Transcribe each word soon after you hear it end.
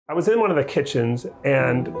I was in one of the kitchens,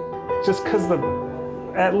 and just because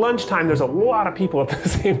at lunchtime there's a lot of people at the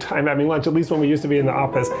same time having lunch, at least when we used to be in the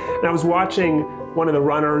office. And I was watching one of the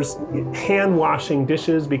runners hand washing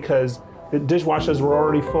dishes because the dishwashers were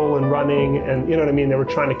already full and running, and you know what I mean? They were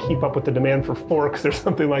trying to keep up with the demand for forks or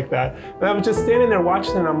something like that. And I was just standing there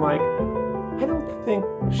watching, and I'm like, I don't think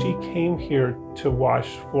she came here to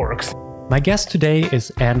wash forks. My guest today is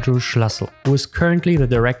Andrew Schlussel, who is currently the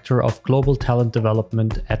Director of Global Talent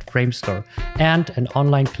Development at Framestore and an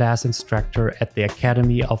online class instructor at the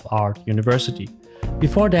Academy of Art University.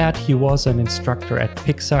 Before that, he was an instructor at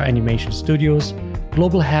Pixar Animation Studios,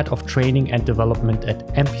 Global Head of Training and Development at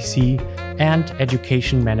MPC, and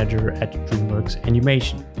Education Manager at DreamWorks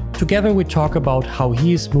Animation. Together we talk about how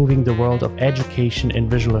he is moving the world of education in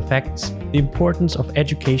visual effects, the importance of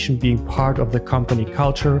education being part of the company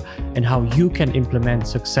culture, and how you can implement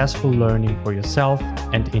successful learning for yourself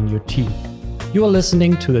and in your team. You are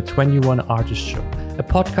listening to the 21 Artist Show, a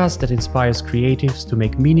podcast that inspires creatives to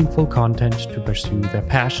make meaningful content to pursue their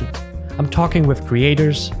passions. I'm talking with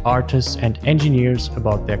creators, artists, and engineers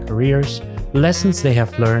about their careers, lessons they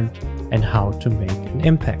have learned, and how to make an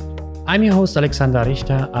impact. I'm your host, Alexander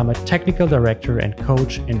Richter. I'm a technical director and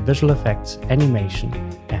coach in visual effects, animation,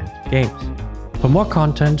 and games. For more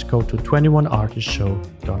content, go to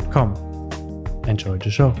 21artistshow.com. Enjoy the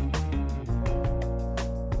show.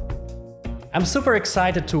 I'm super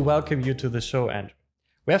excited to welcome you to the show, Andrew.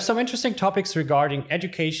 We have some interesting topics regarding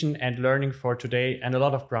education and learning for today and a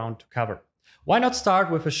lot of ground to cover. Why not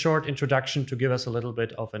start with a short introduction to give us a little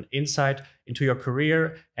bit of an insight into your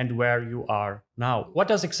career and where you are now? What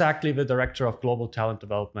does exactly the Director of Global Talent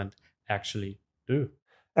Development actually do?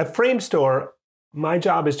 At Framestore, my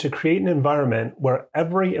job is to create an environment where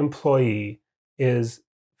every employee is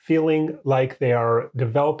feeling like they are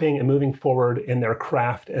developing and moving forward in their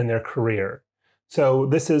craft and their career. So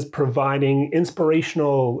this is providing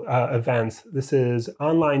inspirational events. This is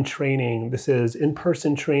online training. This is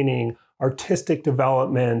in-person training, artistic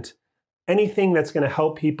development, anything that's going to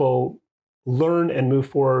help people learn and move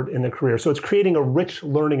forward in their career. So it's creating a rich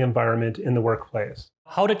learning environment in the workplace.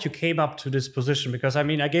 How did you came up to this position? Because I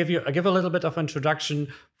mean, I give a little bit of introduction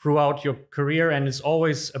throughout your career, and it's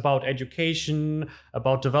always about education,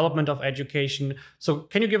 about development of education. So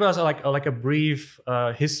can you give us like a brief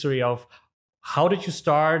history of how did you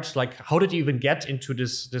start? Like, how did you even get into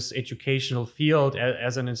this educational field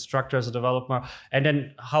as an instructor, as a developer? And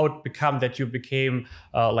then how it became that you became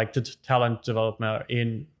like the talent developer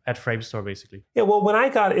at Framestore, basically? Yeah, well, when I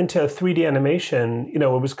got into 3D animation, it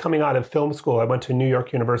was coming out of film school. I went to New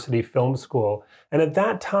York University Film School. And at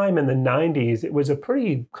that time in the 90s, it was a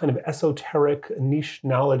pretty kind of esoteric niche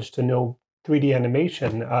knowledge to know 3D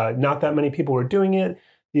animation. Not that many people were doing it.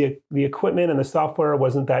 The equipment and the software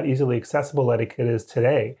wasn't that easily accessible like it is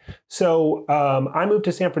today. So I moved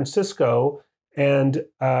to San Francisco, and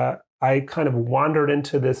I kind of wandered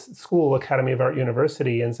into this school, Academy of Art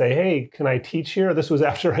University, and say, hey, can I teach here? This was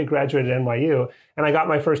after I graduated at NYU, and I got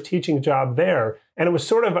my first teaching job there. And it was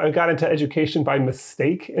sort of, I got into education by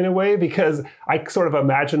mistake in a way, because I sort of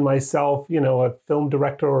imagined myself, a film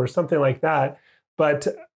director or something like that. But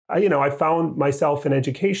I found myself in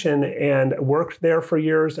education and worked there for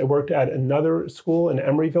years. I worked at another school in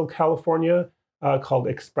Emeryville, California, called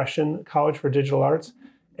Expression College for Digital Arts.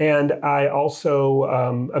 And I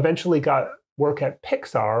also eventually got work at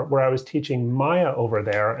Pixar, where I was teaching Maya over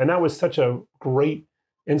there. And that was such a great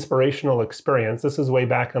inspirational experience. This is way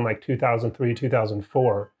back in like 2003,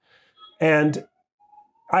 2004. And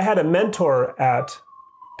I had a mentor at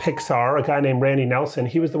Pixar, a guy named Randy Nelson.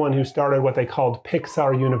 He was the one who started what they called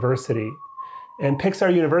Pixar University. And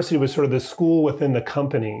Pixar University was sort of the school within the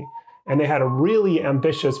company. And they had a really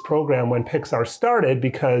ambitious program when Pixar started,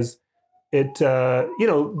 because it,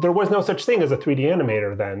 there was no such thing as a 3D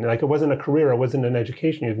animator then. Like, it wasn't a career, it wasn't an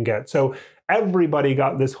education you can get. So everybody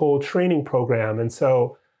got this whole training program. And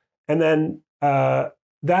then that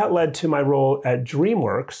led to my role at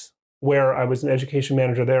DreamWorks, where I was an education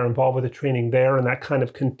manager there, involved with the training there. And that kind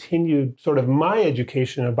of continued sort of my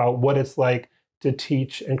education about what it's like to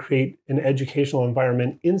teach and create an educational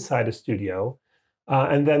environment inside a studio.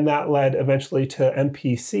 And then that led eventually to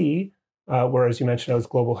MPC, where, as you mentioned, I was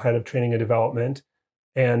global head of training and development,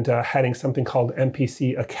 and heading something called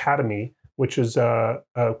MPC Academy, which is a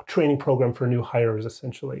training program for new hires,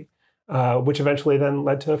 essentially, which eventually then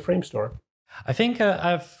led to Framestore. I think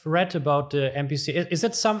I've read about the MPC. Is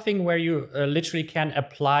it something where you literally can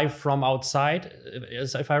apply from outside?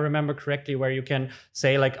 If I remember correctly, where you can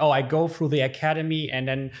say like, oh, I go through the academy and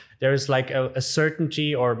then there's like a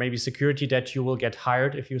certainty or maybe security that you will get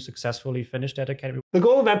hired if you successfully finish that academy? The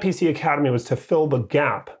goal of MPC Academy was to fill the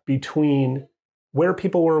gap between where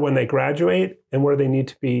people were when they graduate and where they need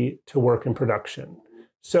to be to work in production.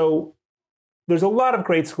 So there's a lot of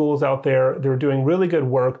great schools out there. They're doing really good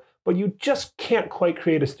work, but you just can't quite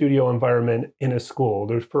create a studio environment in a school.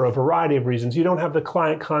 There's for a variety of reasons. You don't have the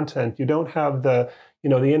client content. You don't have the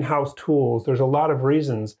in-house tools. There's a lot of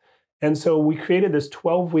reasons. And so we created this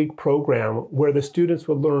 12-week program where the students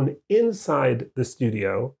would learn inside the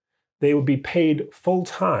studio. They would be paid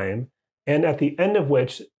full-time. And at the end of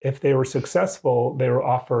which, if they were successful, they were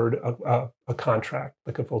offered a contract,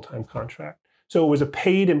 like a full-time contract. So it was a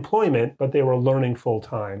paid employment, but they were learning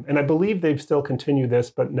full-time. And I believe they've still continued this,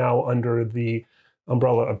 but now under the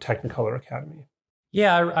umbrella of Technicolor Academy.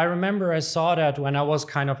 Yeah, I remember I saw that when I was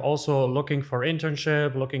kind of also looking for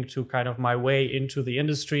internship, looking to kind of my way into the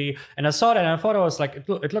industry. And I saw that and I thought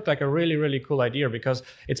it looked like a really, really cool idea because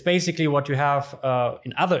it's basically what you have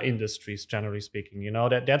in other industries, generally speaking. You know,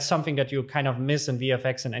 that's something that you kind of miss in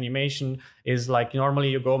VFX and animation is like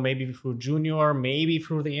normally you go maybe through junior, maybe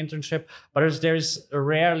through the internship, but there's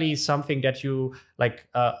rarely something that you like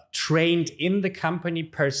trained in the company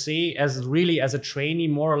per se as a trainee,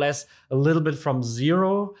 more or less a little bit from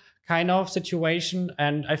zero kind of situation.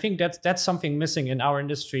 And I think that's something missing in our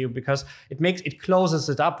industry because it closes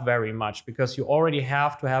it up very much because you already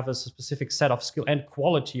have to have a specific set of skill and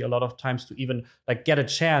quality a lot of times to even like get a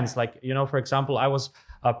chance. Like, you know, for example, I was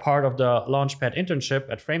a part of the Launchpad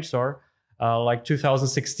internship at Framestore, like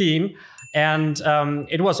 2016. And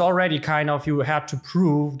it was already kind of, you had to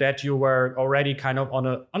prove that you were already kind of on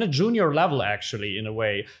a junior level, actually, in a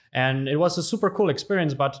way. And it was a super cool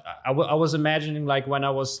experience. But I was imagining like when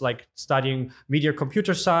I was like studying media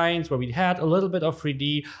computer science, where we had a little bit of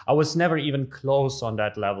 3D, I was never even close on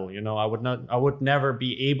that level. You know, I would never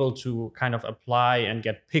be able to kind of apply and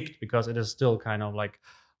get picked because it is still kind of like,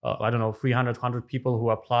 I don't know, 100 people who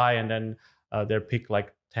apply and then they're picked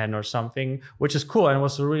like 10 or something, which is cool and it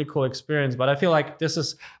was a really cool experience. But I feel like this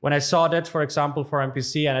is when I saw that, for example, for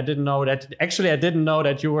MPC, and I didn't know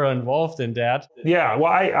that you were involved in that. Yeah, well,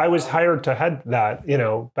 I was hired to head that, you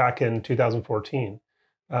know, back in 2014.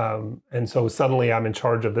 And so suddenly I'm in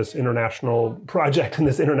charge of this international project and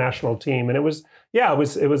this international team. And it was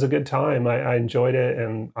a good time. I enjoyed it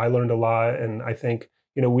and I learned a lot. And I think,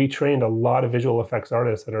 you know, we trained a lot of visual effects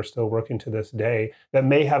artists that are still working to this day that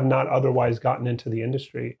may have not otherwise gotten into the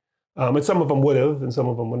industry. And some of them would have, and some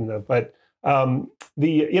of them wouldn't have. But at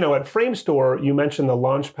Framestore, you mentioned the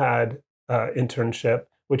Launchpad internship,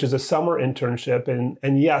 which is a summer internship.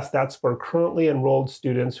 And yes, that's for currently enrolled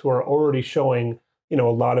students who are already showing, you know,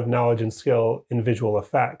 a lot of knowledge and skill in visual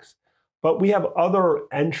effects. But we have other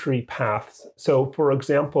entry paths. So for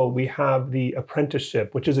example, we have the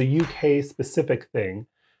apprenticeship, which is a UK specific thing.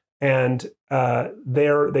 And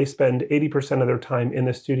there they spend 80% of their time in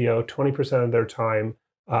the studio, 20% of their time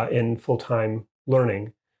in full-time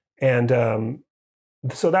learning. And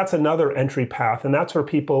so that's another entry path. And that's for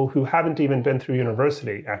people who haven't even been through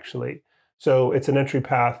university, actually. So it's an entry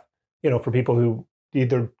path, you know, for people who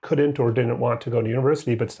either couldn't or didn't want to go to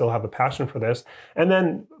university, but still have a passion for this. And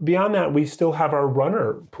then beyond that, we still have our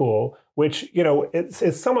runner pool, which, you know,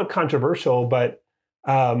 it's somewhat controversial, but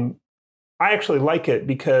I actually like it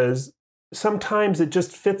because sometimes it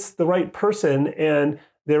just fits the right person and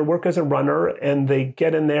their work as a runner and they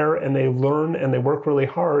get in there and they learn and they work really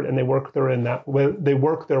hard and they work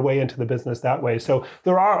their way into the business that way. So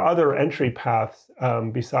there are other entry paths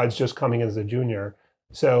besides just coming as a junior.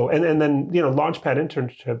 So, and then, you know, Launchpad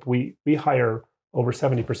internship, we hire over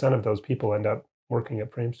 70% of those people end up working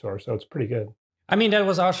at Framestore. So it's pretty good. I mean, that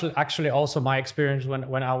was actually also my experience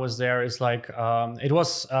when I was there. Is like, it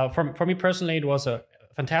was, for me personally, it was a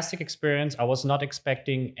fantastic experience. I was not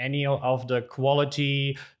expecting any of the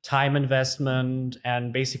quality, time investment,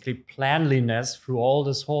 and basically planliness through all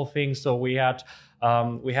this whole thing. So we had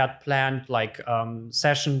planned like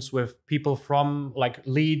sessions with people from like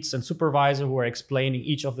leads and supervisor who were explaining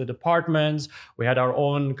each of the departments. We had our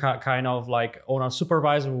own kind of like owner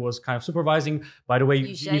supervisor who was kind of supervising. By the way,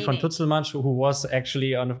 Eve van Tutselmann, who was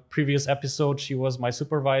actually on a previous episode, she was my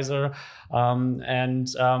supervisor. And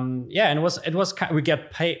it was we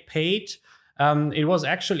get paid. It was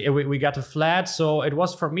actually, we got a flat. So it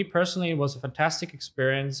was, for me personally, it was a fantastic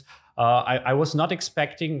experience. I was not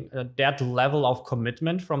expecting that level of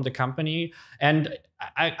commitment from the company. And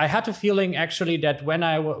I had a feeling actually that when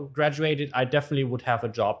I graduated, I definitely would have a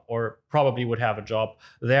job, or probably would have a job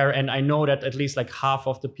there. And I know that at least like half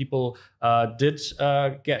of the people did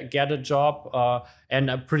get a job, and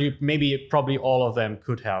probably all of them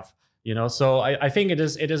could have. So I think it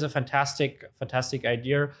is a fantastic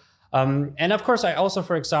idea. And of course, I also,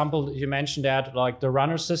 for example, you mentioned that like the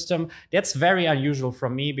runner system, that's very unusual for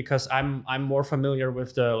me, because I'm more familiar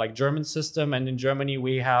with the like German system. And in Germany,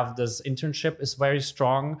 we have this internship is very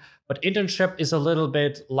strong, but internship is a little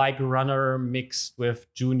bit like runner mixed with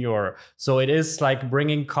junior. So it is like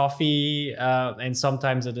bringing coffee, and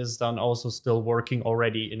sometimes it is done also still working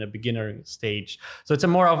already in a beginner stage. So it's a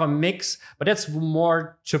more of a mix, but that's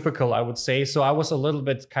more typical, I would say. So I was a little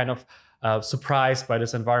bit kind of surprised by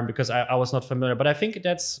this environment, because I was not familiar. But I think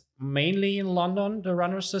that's mainly in London, the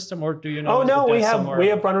runner system, or do you know? Oh no, we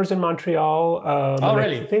have runners in Montreal. Oh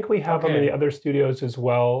really? I think we have them in the other studios as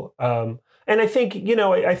well. And I think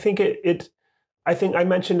I think I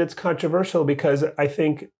mentioned it's controversial, because I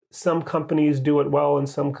think some companies do it well and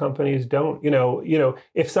some companies don't.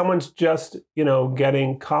 If someone's just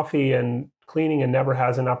getting coffee and cleaning and never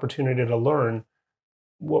has an opportunity to learn,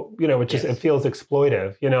 well, it feels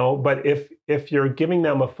exploitive, but if you're giving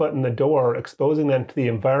them a foot in the door, exposing them to the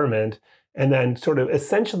environment, and then sort of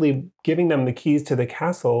essentially giving them the keys to the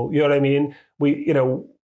castle, you know what I mean?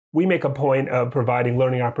 We make a point of providing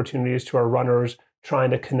learning opportunities to our runners,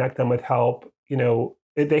 trying to connect them with help.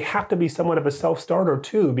 They have to be somewhat of a self-starter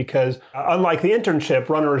too, because unlike the internship,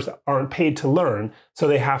 runners aren't paid to learn. So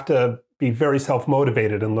they have to be very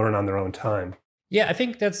self-motivated and learn on their own time. Yeah, I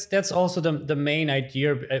think that's also the main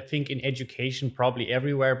idea. I think in education, probably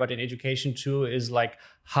everywhere, but in education too, is like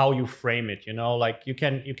how you frame it. Like you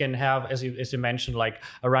can have, as you mentioned, like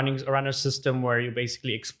a runner system where you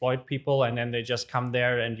basically exploit people, and then they just come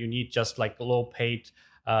there, and you need just like low paid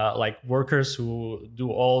like workers who do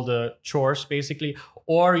all the chores basically.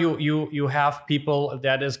 Or you have people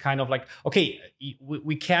that is kind of like, okay,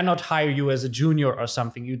 we cannot hire you as a junior or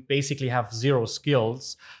something. You basically have zero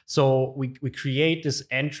skills. So we create this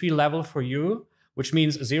entry level for you, which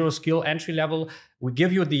means zero skill entry level. We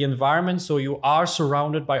give you the environment, so you are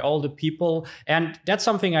surrounded by all the people. And that's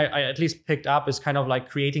something I at least picked up, is kind of like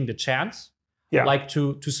creating the chance. Yeah. Like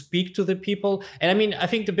to speak to the people. And I mean, I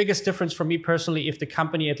think the biggest difference for me personally, if the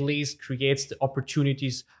company at least creates the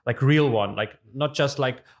opportunities, like real one, like not just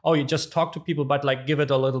like, oh, you just talk to people, but like give it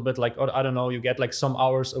a little bit like, I don't know, you get like some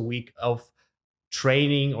hours a week of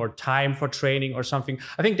training or time for training or something.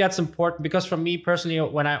 I think that's important, because for me personally,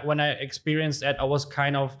 when I experienced that, I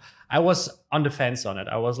was on the fence on it.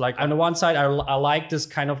 I was like, on the one side, I like this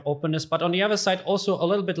kind of openness, but on the other side, also a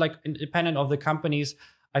little bit like independent of the companies,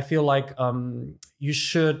 I feel like you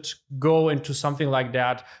should go into something like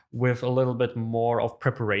that with a little bit more of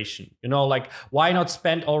preparation. Like why not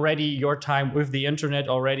spend already your time with the internet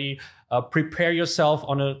already, prepare yourself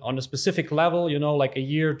on a specific level, like a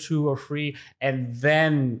year, 2 or 3, and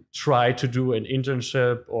then try to do an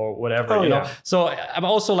internship or whatever. Oh, yeah. So I'm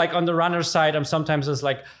also like on the runner side, I'm sometimes just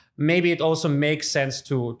like, maybe it also makes sense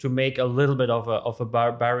to make a little bit of a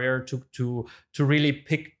barrier to really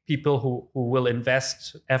pick people who will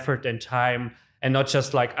invest effort and time, and not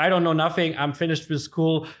just like, I don't know nothing, I'm finished with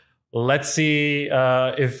school, let's see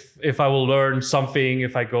if I will learn something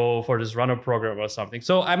if I go for this runner program or something.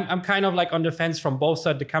 So I'm kind of like on the fence from both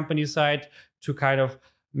sides, the company side, to kind of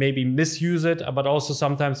maybe misuse it, but also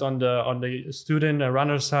sometimes on the student and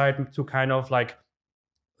runner side to kind of like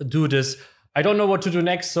do this, I don't know what to do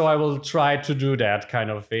next, so I will try to do that kind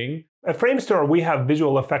of thing. At Framestore, we have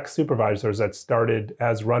visual effects supervisors that started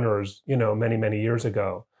as runners, many, many years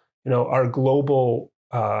ago. Our global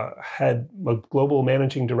global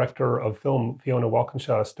managing director of film, Fiona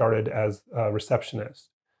Walkinshaw, started as a receptionist.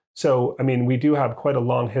 So, I mean, we do have quite a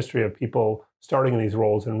long history of people starting in these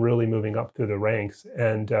roles and really moving up through the ranks.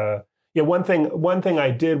 And one thing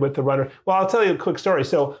I did with the runner, well, I'll tell you a quick story.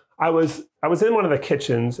 So I was in one of the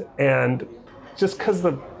kitchens, and just because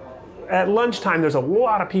at lunchtime, there's a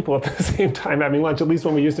lot of people at the same time having lunch, at least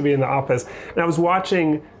when we used to be in the office. And I was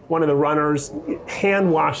watching one of the runners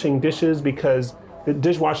hand washing dishes, because the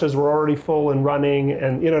dishwashers were already full and running,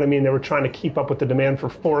 and you know what I mean? They were trying to keep up with the demand for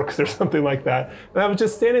forks or something like that. And I was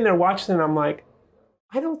just standing there watching, and I'm like,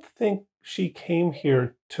 I don't think she came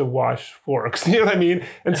here to wash forks, you know what I mean?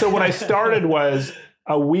 And so what I started was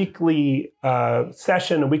a weekly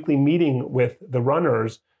session, a weekly meeting with the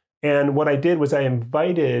runners. And what I did was I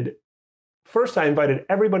invited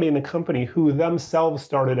everybody in the company who themselves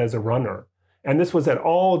started as a runner. And this was at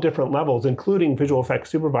all different levels, including visual effects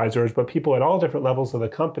supervisors, but people at all different levels of the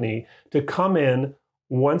company to come in.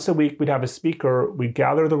 Once a week, we'd have a speaker, we'd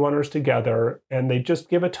gather the runners together, and they'd just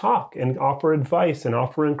give a talk and offer advice and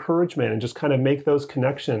offer encouragement and just kind of make those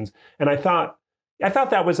connections. And I thought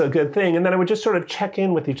that was a good thing. And then I would just sort of check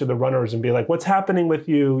in with each of the runners and be like, what's happening with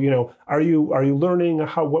you? You know, are you learning?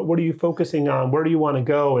 What are you focusing on? Where do you want to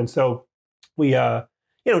go? And so we,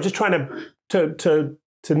 just trying to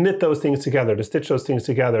knit those things together, to stitch those things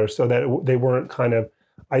together so that they weren't kind of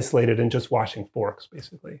isolated and just washing forks,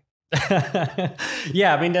 basically.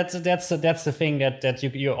 Yeah, I mean that's the thing that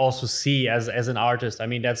you also see as an artist. I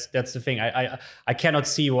mean that's the thing. I cannot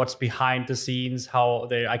see what's behind the scenes. How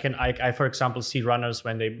they I for example see runners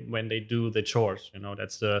when they do the chores. You know,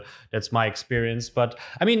 that's my experience. But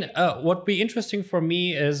I mean, what'd be interesting for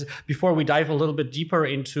me is before we dive a little bit deeper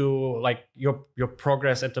into like your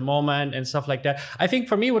progress at the moment and stuff like that. I think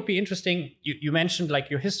for me would be interesting. You mentioned like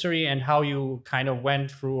your history and how you kind of went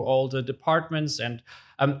through all the departments and.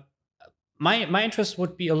 My interest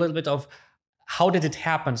would be a little bit of how did it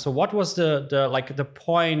happen? So what was the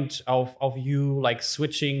point of you like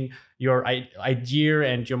switching your idea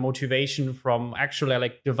and your motivation from actually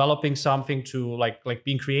like developing something to like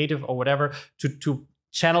being creative or whatever to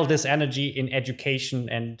channel this energy in education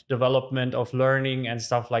and development of learning and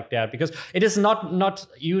stuff like that, because it is not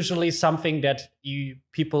usually something that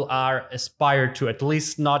people are aspired to, at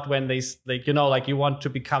least not when they like you want to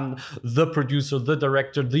become the producer, the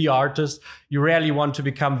director, the artist. You rarely want to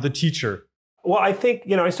become the teacher. Well, I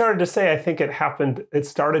think, I started to say, I think it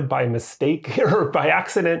started by mistake or by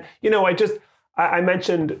accident. I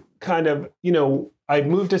mentioned kind of, I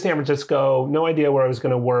moved to San Francisco, no idea where I was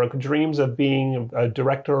going to work, dreams of being a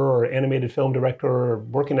director or animated film director or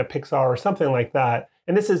working at Pixar or something like that.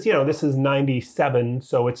 And this is 97,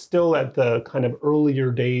 so it's still at the kind of earlier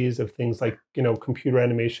days of things like, computer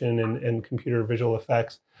animation and computer visual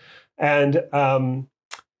effects. And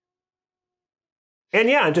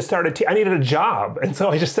yeah, I just started, I needed a job. And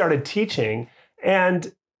so I just started teaching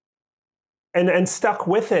and stuck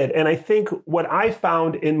with it. And I think what I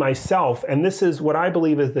found in myself, and this is what I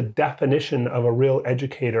believe is the definition of a real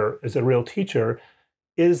educator, as a real teacher,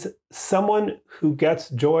 is someone who gets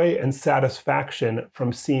joy and satisfaction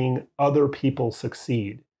from seeing other people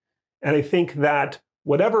succeed. And I think that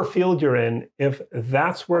whatever field you're in, if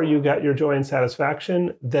that's where you get your joy and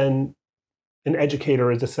satisfaction, then an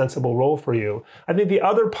educator is a sensible role for you. I think the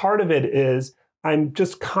other part of it is I'm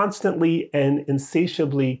just constantly and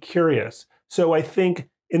insatiably curious. So I think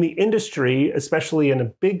in the industry, especially in a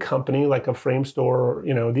big company like a Framestore,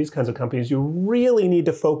 or these kinds of companies, you really need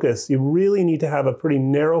to focus. You really need to have a pretty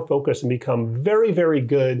narrow focus and become very, very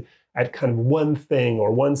good at kind of one thing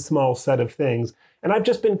or one small set of things. And I've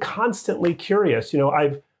just been constantly curious.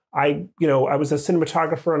 I was a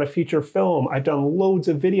cinematographer on a feature film. I've done loads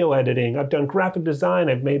of video editing. I've done graphic design.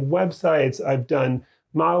 I've made websites. I've done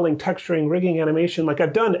modeling, texturing, rigging, animation. Like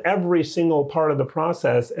I've done every single part of the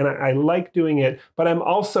process and I like doing it, but I'm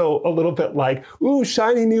also a little bit like, ooh,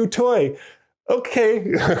 shiny new toy. Okay,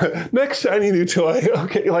 next shiny new toy.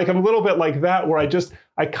 Okay, like I'm a little bit like that where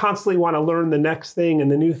I constantly want to learn the next thing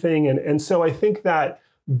and the new thing. And so I think that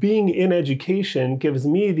being in education gives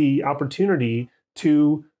me the opportunity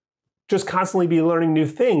to just constantly be learning new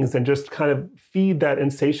things and just kind of feed that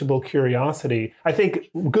insatiable curiosity. I think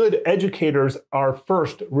good educators are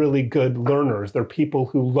first really good learners. They're people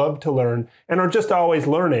who love to learn and are just always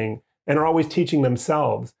learning and are always teaching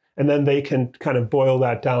themselves. And then they can kind of boil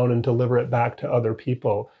that down and deliver it back to other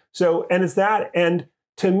people. So, and it's that, and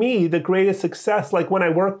to me, the greatest success, like when I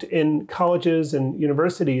worked in colleges and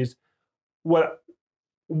universities, what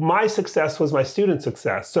my success was my student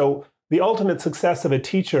success. So the ultimate success of a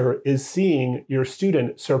teacher is seeing your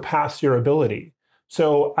student surpass your ability.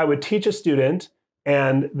 So I would teach a student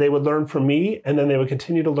and they would learn from me and then they would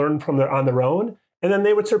continue to learn on their own and then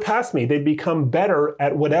they would surpass me. They'd become better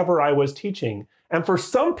at whatever I was teaching. And for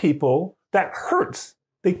some people, that hurts.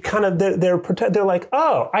 They kind of, they're like,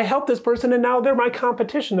 oh, I helped this person and now they're my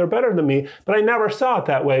competition. They're better than me. But I never saw it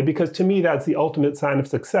that way because to me, that's the ultimate sign of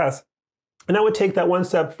success. And I would take that one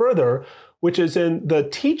step further, which is in the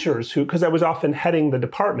teachers because I was often heading the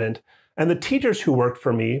department, and the teachers who worked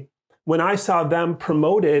for me, when I saw them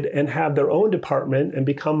promoted and have their own department and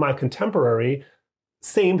become my contemporary,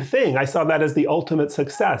 same thing. I saw that as the ultimate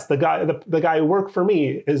success. The guy who worked for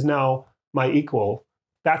me is now my equal.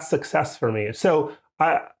 That's success for me. So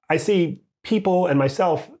I see people and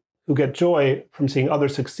myself who get joy from seeing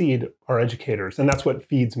others succeed are educators, and that's what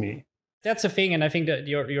feeds me. That's the thing, and I think that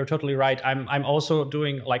you're totally right. I'm also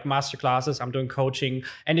doing like master classes. I'm doing coaching,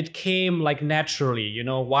 and it came like naturally,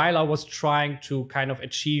 while I was trying to kind of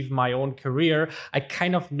achieve my own career. I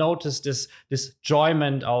kind of noticed this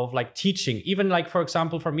enjoyment of like teaching. Even like, for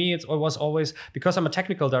example, for me, it was always, because I'm a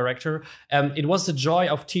technical director. It was the joy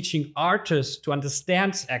of teaching artists to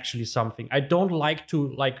understand actually something. I don't like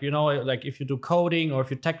to like if you do coding or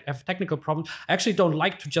if you have technical problems, I actually don't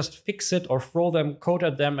like to just fix it or throw them code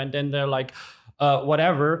at them and then they're like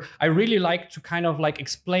whatever. I really like to kind of like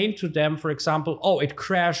explain to them, for example, oh, it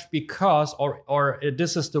crashed because, or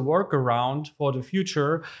this is the workaround for the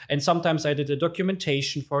future. And sometimes I did a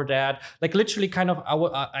documentation for that. Like literally kind of,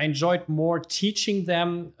 I enjoyed more teaching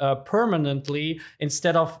them permanently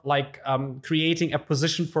instead of like creating a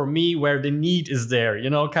position for me where the need is there,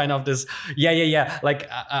 kind of this, like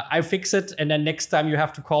I fix it. And then next time you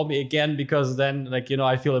have to call me again because then like,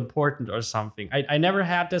 I feel important or something. I never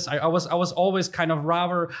had this. I was always kind of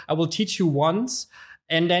rather, I will teach you once,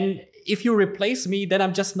 and then if you replace me, then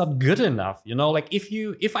I'm just not good enough. Like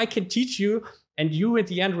if I can teach you and you at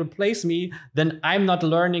the end replace me, then I'm not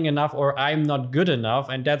learning enough or I'm not good enough.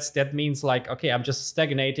 And that means like, okay, I'm just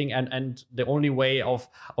stagnating, and the only way of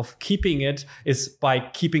keeping it is by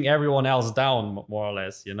keeping everyone else down, more or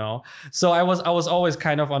less, So I was always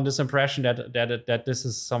kind of on this impression that this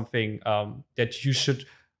is something that you should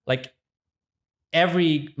like,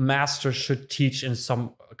 every master should teach in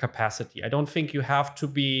some capacity. I don't think you have to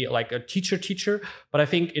be like a teacher, but I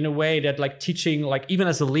think in a way that like teaching, like even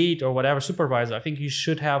as a lead or whatever supervisor, I think you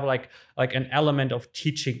should have like an element of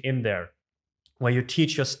teaching in there, where you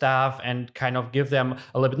teach your staff and kind of give them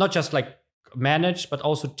a little bit, not just like manage, but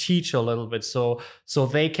also teach a little bit so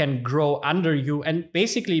they can grow under you. And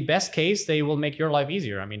basically, best case, they will make your life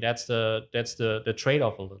easier. I mean, that's the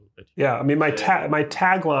trade-off a little bit. Yeah, I mean, my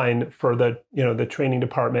tagline for the training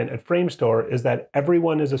department at Framestore is that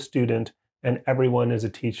everyone is a student and everyone is a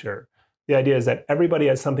teacher. The idea is that everybody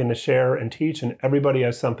has something to share and teach, and everybody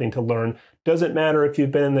has something to learn. Doesn't matter if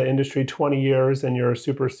you've been in the industry 20 years and you're a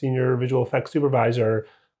super senior visual effects supervisor,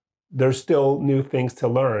 there's still new things to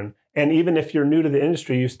learn. And even if you're new to the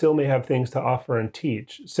industry, you still may have things to offer and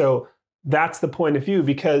teach. So that's the point of view,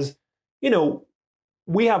 because,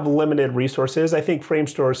 we have limited resources. I think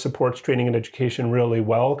Framestore supports training and education really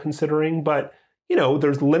well, considering, but,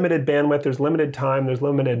 there's limited bandwidth, there's limited time, there's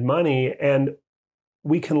limited money, and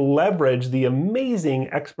we can leverage the amazing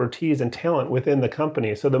expertise and talent within the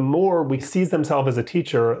company. So the more we seize themselves as a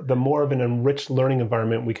teacher, the more of an enriched learning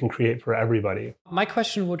environment we can create for everybody. My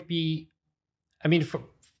question would be, I mean,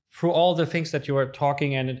 through all the things that you were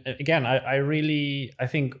talking, and again, I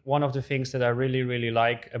think one of the things that I really, really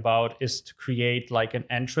like about is to create like an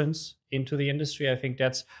entrance into the industry. I think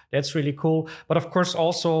that's really cool. But of course,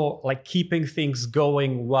 also like keeping things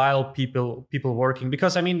going while people working,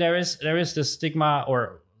 because I mean, there is this stigma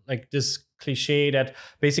or like this cliche that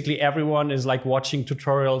basically everyone is like watching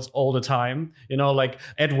tutorials all the time, like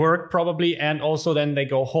at work probably, and also then they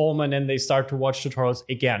go home and then they start to watch tutorials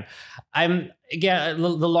again.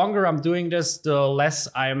 The longer I'm doing this, the less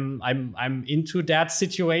I'm into that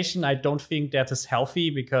situation. I don't think that is healthy,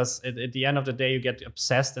 because at the end of the day, you get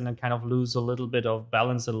obsessed and then kind of lose a little bit of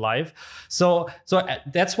balance in life. So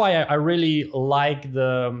that's why I really like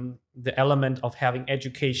the element of having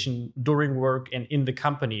education during work and in the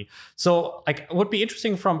company. So like, it would be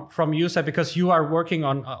interesting from your side, because you are working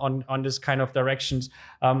on this kind of directions.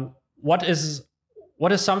 What is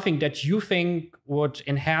something that you think would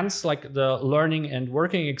enhance like the learning and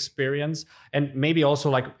working experience? And maybe also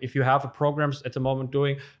like, if you have programs at the moment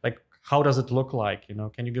doing, like, how does it look like?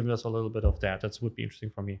 Can you give us a little bit of that? That would be interesting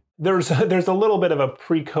for me. There's a little bit of a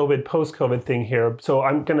pre-COVID, post-COVID thing here. So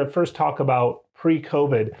I'm going to first talk about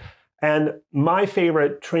pre-COVID. And my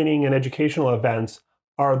favorite training and educational events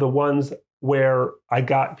are the ones where I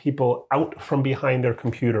got people out from behind their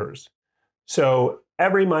computers. So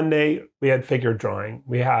every Monday, we had figure drawing.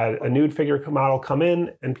 We had a nude figure model come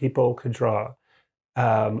in and people could draw.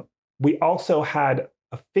 We also had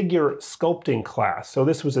a figure sculpting class. So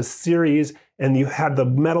this was a series, and you had the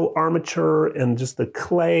metal armature and just the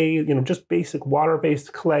clay, just basic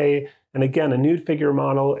water-based clay. And again, a nude figure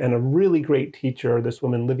model and a really great teacher. This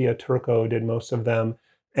woman, Livia Turco, did most of them.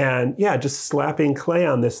 And yeah, just slapping clay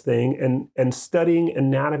on this thing and studying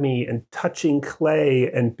anatomy and touching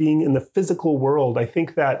clay and being in the physical world. I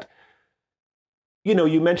think that,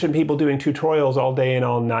 you mentioned people doing tutorials all day and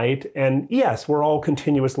all night. And yes, we're all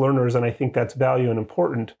continuous learners, and I think that's value and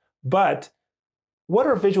important. But what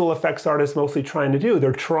are visual effects artists mostly trying to do?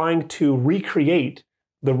 They're trying to recreate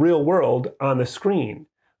the real world on the screen.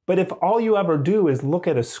 But if all you ever do is look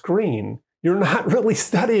at a screen, you're not really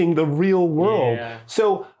studying the real world. Yeah.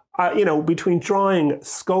 So, between drawing,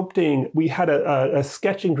 sculpting, we had a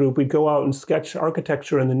sketching group. We'd go out and sketch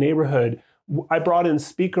architecture in the neighborhood. I brought in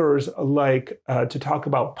speakers like to talk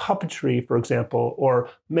about puppetry, for example, or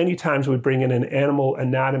many times we bring in an animal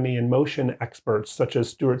anatomy and motion experts such as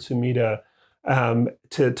Stuart Sumida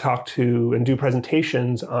to talk to and do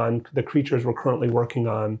presentations on the creatures we're currently working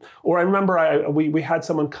on. Or I remember we had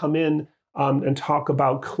someone come in and talk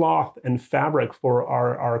about cloth and fabric for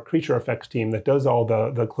our creature effects team that does all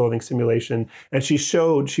the clothing simulation. And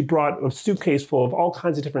she brought a suitcase full of all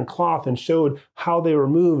kinds of different cloth and showed how they were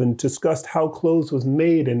moved and discussed how clothes was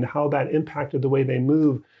made and how that impacted the way they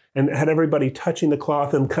move, and had everybody touching the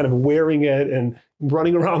cloth and kind of wearing it and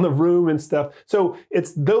running around the room and stuff. So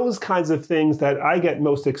it's those kinds of things that I get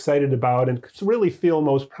most excited about and really feel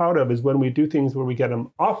most proud of, is when we do things where we get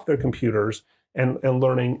them off their computers and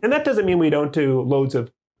learning. And that doesn't mean we don't do loads of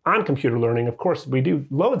on-computer learning. Of course, we do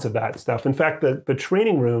loads of that stuff. In fact, the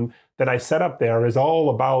training room that I set up there is all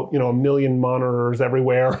about, a million monitors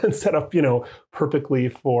everywhere and set up, perfectly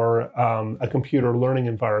for a computer learning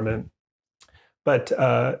environment. But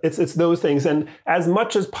it's those things. And as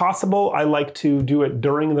much as possible, I like to do it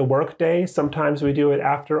during the workday. Sometimes we do it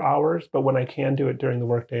after hours, but when I can do it during the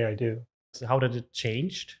workday, I do. So how did it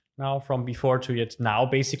change now from before to yet now,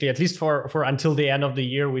 basically, at least for until the end of the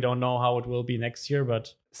year? We don't know how it will be next year,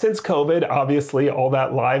 but since COVID, obviously all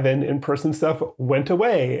that live and in-person stuff went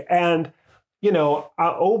away. And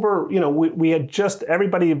everybody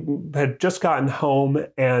had just gotten home,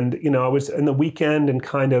 and I was in the weekend,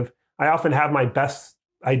 and I often have my best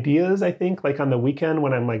ideas, I think, like on the weekend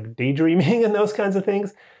when I'm like daydreaming and those kinds of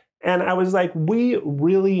things. And I was like, we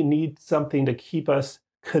really need something to keep us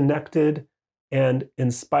connected and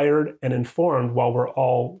inspired and informed while we're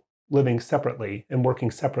all living separately and working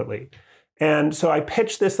separately. And so I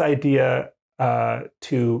pitched this idea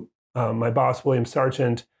to my boss, William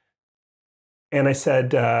Sargent, and I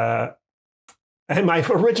said, and my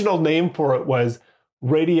original name for it was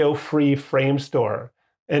Radio Free Framestore.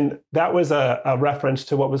 And that was a reference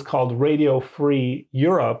to what was called Radio Free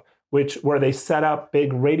Europe, where they set up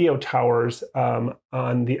big radio towers on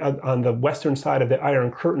the western side of the Iron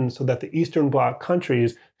Curtain so that the Eastern Bloc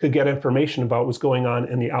countries could get information about what's going on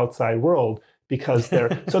in the outside world. Because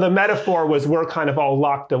so the metaphor was we're kind of all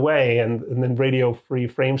locked away, and then Radio Free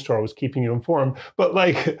Framestore was keeping you informed. But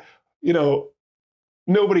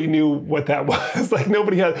nobody knew what that was. Like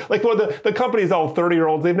nobody had, the company's all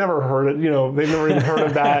 30-year-olds. They've never heard it. They've never even heard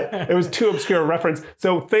of that. It was too obscure a reference.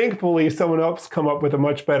 So thankfully, someone else come up with a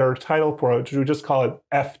much better title for it, which we just call it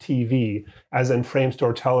FTV, as in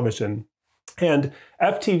Framestore Television. And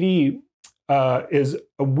FTV is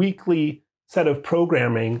a weekly set of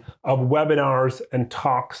programming of webinars and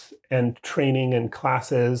talks and training and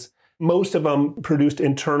classes. Most of them produced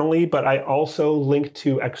internally, but I also linked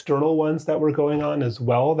to external ones that were going on as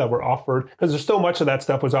well that were offered, because there's so much of that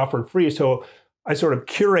stuff was offered free. So I sort of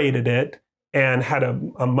curated it and had a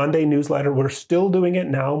Monday newsletter. We're still doing it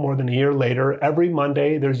now, more than a year later. Every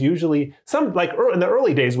Monday, there's usually some, like in the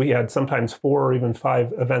early days, we had sometimes 4 or even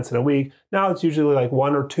 5 events in a week. Now it's usually like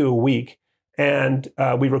 1 or 2 a week. And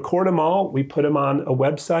we record them all. We put them on a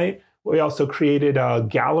website. We also created a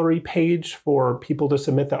gallery page for people to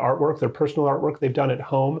submit the artwork, their personal artwork they've done at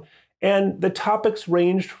home. And the topics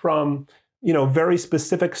ranged from, very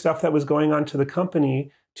specific stuff that was going on to the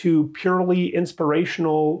company to purely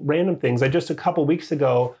inspirational random things. Just a couple weeks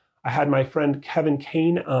ago, I had my friend Kevin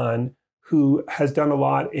Kane on, who has done a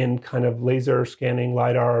lot in kind of laser scanning,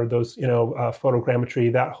 LiDAR, those,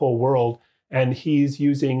 photogrammetry, that whole world. And he's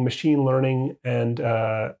using machine learning and,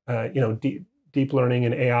 deep learning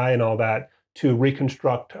and AI and all that to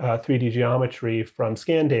reconstruct 3D geometry from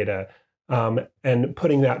scan data, and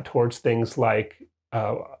putting that towards things like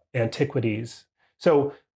antiquities.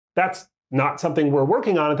 So that's not something we're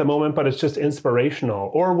working on at the moment, but it's just inspirational.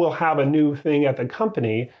 Or we'll have a new thing at the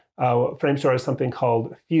company. Framestore has something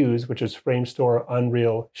called Fuse, which is Framestore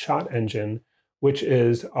Unreal Shot Engine, which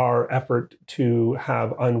is our effort to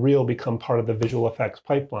have Unreal become part of the visual effects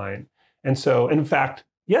pipeline. And so, in fact,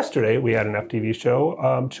 yesterday, we had an FTV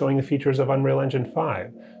show showing the features of Unreal Engine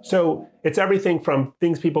 5. So it's everything from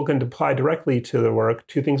things people can apply directly to their work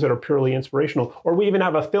to things that are purely inspirational. Or we even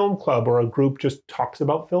have a film club where a group just talks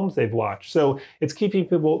about films they've watched. So it's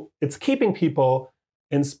keeping people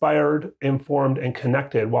inspired, informed, and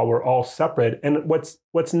connected while we're all separate. And what's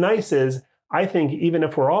nice is, I think even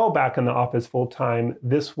if we're all back in the office full time,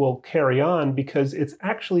 this will carry on because it's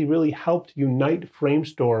actually really helped unite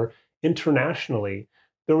Framestore internationally.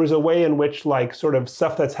 There was a way in which, like, sort of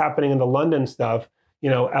stuff that's happening in the London stuff,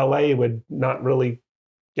 LA would not really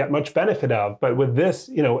get much benefit of. But with this,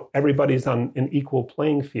 everybody's on an equal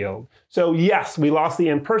playing field. So yes, we lost the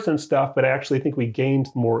in-person stuff, but I actually think we gained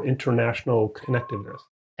more international connectiveness.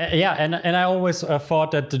 Yeah, and I always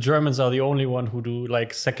thought that the Germans are the only one who do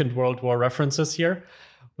like Second World War references here.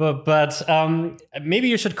 But maybe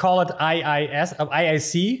you should call it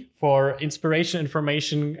IIC for inspiration,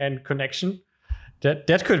 information, and connection.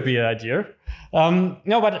 That could be an idea.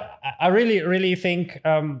 No, but I really think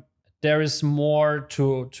there is more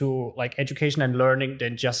to like education and learning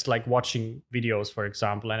than just like watching videos, for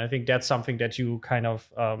example. And I think that's something that you kind of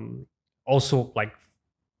also like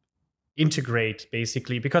integrate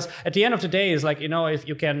basically, because at the end of the day is like, if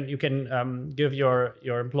you can give your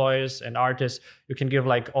employees and artists, you can give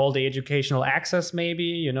like all the educational access,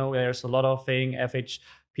 maybe, there's a lot of thing, FX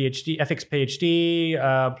PhD,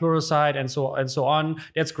 Pluralsight, and so on.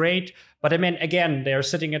 That's great. But I mean, again, they're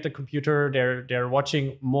sitting at the computer, they're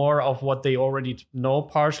watching more of what they already know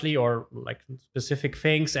partially, or like specific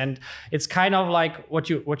things. And it's kind of like what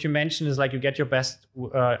you mentioned is like you get your best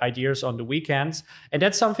ideas on the weekends. And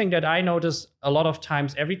that's something that I notice a lot of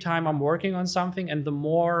times every time I'm working on something. And the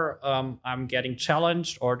more I'm getting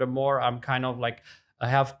challenged, or the more I'm kind of like, I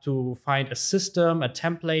have to find a system, a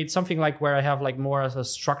template, something like where I have like more as a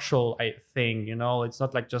structural thing, it's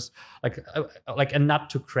not like just like a nut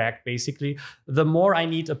to crack, basically. The more I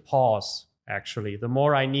need a pause, actually, the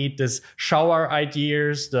more I need this shower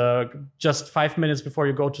ideas, the just 5 minutes before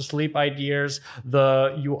you go to sleep ideas,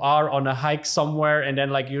 you are on a hike somewhere, and then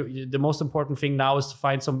like the most important thing now is to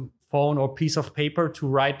find some phone or piece of paper to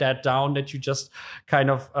write that down that you just kind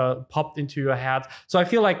of popped into your head. So I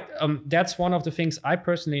feel like that's one of the things I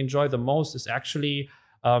personally enjoy the most, is actually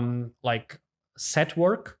like set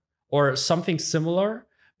work or something similar,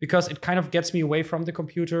 because it kind of gets me away from the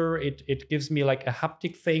computer. It gives me like a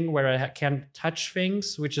haptic thing where I can touch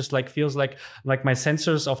things, which is like feels like my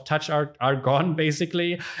sensors of touch are gone,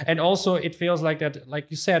 basically. And also it feels like that, like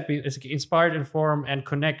you said, it's inspired, inform, and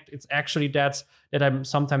connect. It's actually that I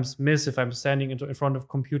sometimes miss if I'm standing in front of a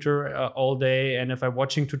computer all day, and if I'm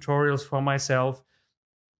watching tutorials for myself.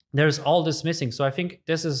 There's all this missing. So I think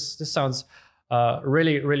this sounds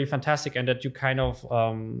really, really fantastic, and that you kind of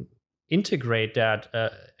integrate that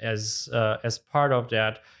as part of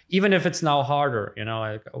that, even if it's now harder,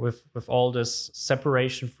 like with all this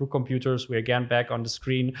separation through computers. We're again back on the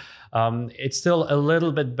screen. It's still a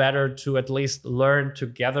little bit better to at least learn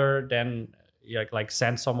together than like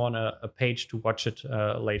send someone a page to watch it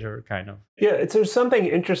later, kind of. Yeah, there's something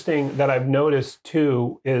interesting that I've noticed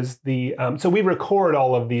too, is so we record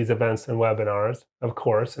all of these events and webinars, of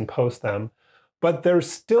course, and post them, but there's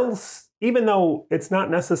still, even though it's not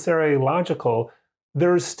necessarily logical,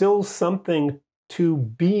 there's still something to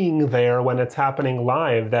being there when it's happening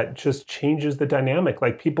live that just changes the dynamic.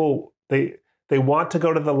 Like people, they want to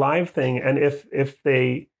go to the live thing, and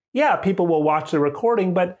people will watch the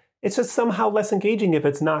recording, but it's just somehow less engaging if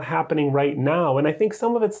it's not happening right now. And I think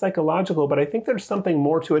some of it's psychological, but I think there's something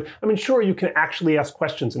more to it. I mean, sure, you can actually ask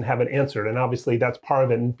questions and have it answered, and obviously that's part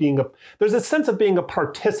of it. And there's a sense of being a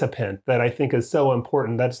participant that I think is so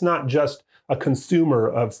important. That's not just a consumer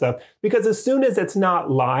of stuff, because as soon as it's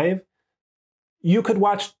not live, you could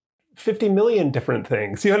watch 50 million different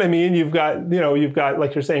things. You know what I mean? You've got,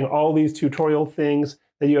 like you're saying, all these tutorial things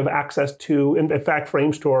that you have access to. In fact,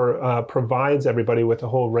 Framestore provides everybody with a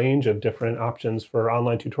whole range of different options for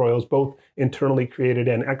online tutorials, both internally created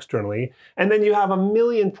and externally. And then you have a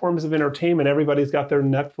million forms of entertainment. Everybody's got their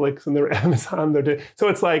Netflix and their Amazon. So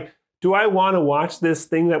it's like, do I want to watch this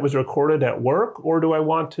thing that was recorded at work, or do I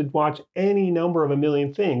want to watch any number of a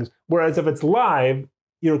million things? Whereas if it's live,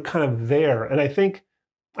 you're kind of there. And I don't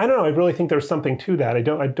know, I really think there's something to that.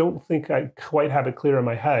 I don't think I quite have it clear in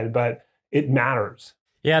my head, but it matters.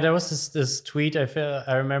 Yeah, there was this tweet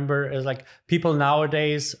I remember, is like, people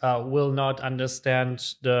nowadays will not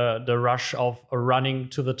understand the rush of running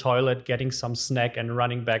to the toilet, getting some snack, and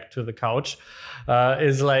running back to the couch.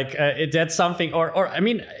 Is like that's something, or I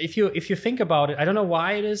mean, if you think about it, I don't know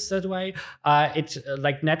why it is that way. It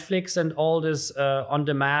like Netflix and all this on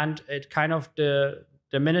demand, it kind of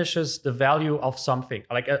diminishes the value of something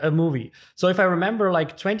like a movie. So if I remember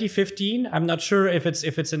like 2015, I'm not sure if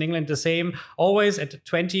it's in England the same, always at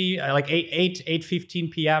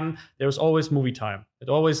 8:15 p.m. there's always movie time. It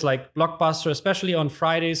always like Blockbuster, especially on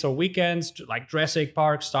Fridays or weekends, like Jurassic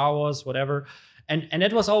Park, Star Wars, whatever. And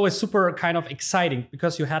it was always super kind of exciting,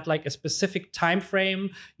 because you had like a specific time frame.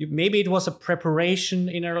 Maybe it was a preparation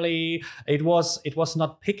in early. It was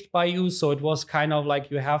not picked by you, so it was kind of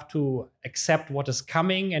like you have to accept what is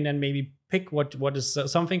coming and then maybe pick what is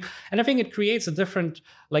something, and I think it creates a different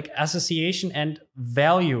like association and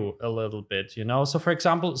value a little bit, you know. So for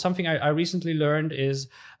example, something I recently learned is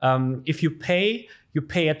if you pay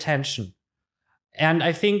attention. And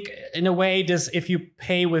I think in a way, this, if you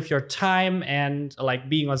pay with your time and like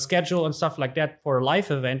being on schedule and stuff like that for a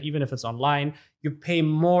live event, even if it's online, you pay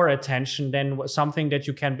more attention than something that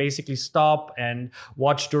you can basically stop and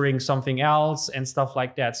watch during something else and stuff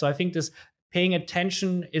like that. So I think this paying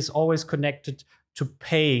attention is always connected to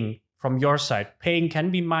paying from your side. Paying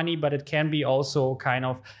can be money, but it can be also kind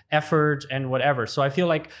of effort and whatever. So I feel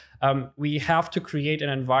like we have to create an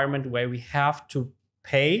environment where we have to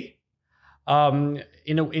pay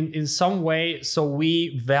in some way, so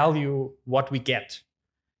we value what we get,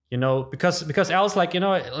 you know, because else, like, you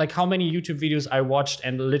know, like how many YouTube videos I watched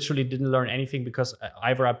and literally didn't learn anything because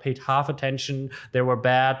either I paid half attention, they were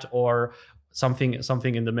bad, or something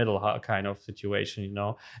in the middle kind of situation, you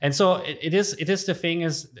know. And so it is the thing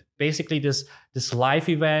is basically this live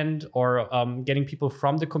event or getting people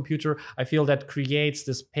from the computer, I feel that creates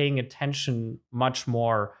this paying attention much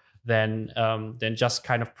more than just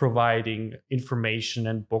kind of providing information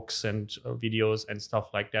and books and videos and stuff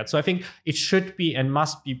like that. So I think it should be and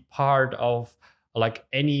must be part of like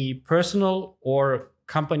any personal or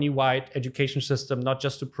company-wide education system, not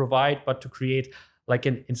just to provide, but to create like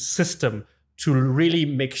a system to really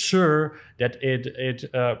make sure that it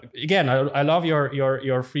again, I love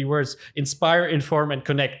your three words: inspire, inform, and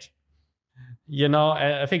connect. You know,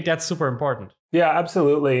 I think that's super important. Yeah,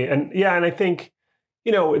 absolutely. And I think,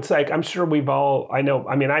 you know, it's like, I'm sure we've all, I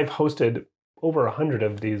mean, I've hosted over 100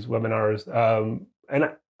 of these webinars,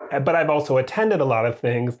 but I've also attended a lot of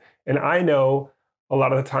things. And I know a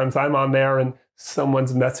lot of the times I'm on there and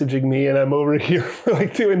someone's messaging me and I'm over here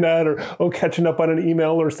like doing that, or catching up on an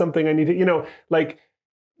email or something I need to, you know, like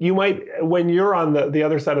you might, when you're on the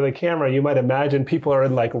other side of the camera, you might imagine people are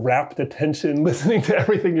in like rapt attention listening to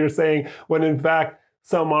everything you're saying, when in fact,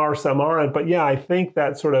 some are, some aren't. But yeah, I think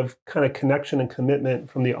that sort of kind of connection and commitment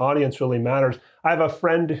from the audience really matters. I have a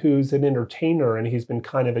friend who's an entertainer, and he's been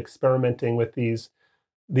kind of experimenting with these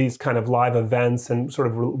kind of live events and sort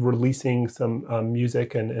of releasing some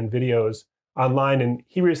music and videos online. And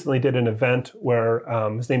he recently did an event where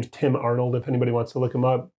his name's Tim Arnold, if anybody wants to look him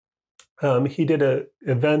up. He did an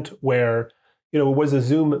event where, you know, it was a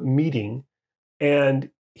Zoom meeting, and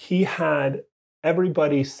he had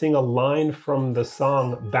everybody sing a line from the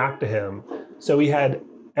song back to him. So he had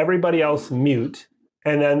everybody else mute,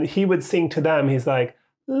 and then he would sing to them. He's like,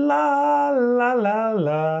 la, la, la,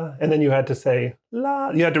 la. And then you had to say, la.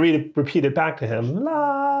 You had to repeat it back to him,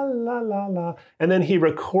 la, la, la, la. And then he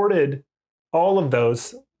recorded all of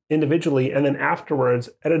those individually, and then afterwards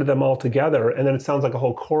edited them all together. And then it sounds like a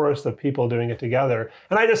whole chorus of people doing it together.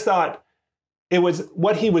 And I just thought, it was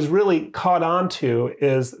what he was really caught on to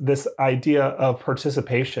is this idea of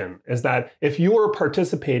participation, is that if you're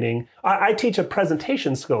participating, I teach a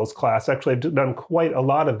presentation skills class. Actually, I've done quite a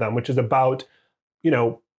lot of them, which is about, you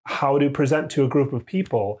know, how to present to a group of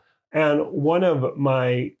people. And one of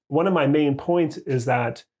my main points is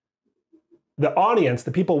that the audience,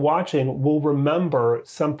 the people watching, will remember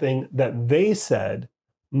something that they said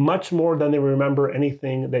much more than they remember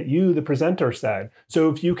anything that you, the presenter, said. So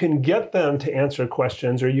if you can get them to answer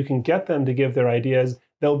questions, or you can get them to give their ideas,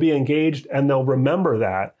 they'll be engaged and they'll remember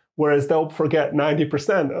that. Whereas they'll forget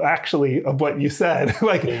 90% actually of what you said.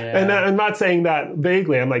 Like, yeah. And I'm not saying that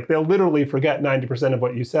vaguely. I'm like, they'll literally forget 90% of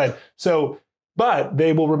what you said. So, but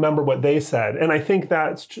they will remember what they said. And I think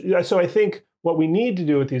that's, so I think what we need to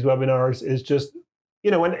do with these webinars is just, you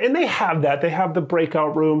know, and they have that. They have the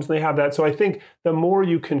breakout rooms. They have that. So I think the more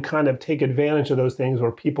you can kind of take advantage of those things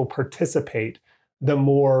where people participate, the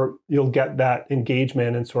more you'll get that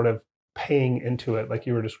engagement and sort of paying into it, like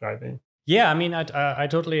you were describing. Yeah, I mean, I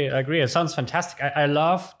totally agree. It sounds fantastic. I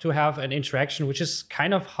love to have an interaction, which is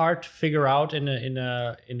kind of hard to figure out in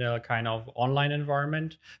a kind of online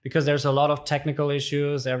environment, because there's a lot of technical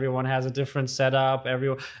issues. Everyone has a different setup.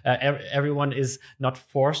 Everyone is not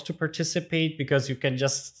forced to participate, because you can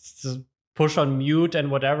just push on mute and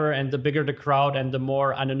whatever. And the bigger the crowd and the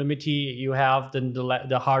more anonymity you have, then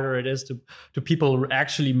the harder it is to people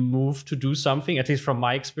actually move to do something, at least from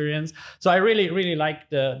my experience. So I really like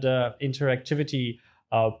the interactivity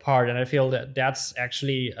part. And I feel that that's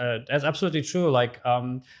actually, that's absolutely true. Like,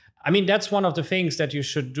 I mean, that's one of the things that you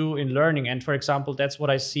should do in learning. And for example, that's what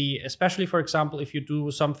I see, especially, for example, if you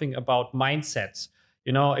do something about mindsets.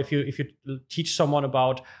 You know, if you teach someone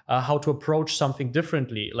about how to approach something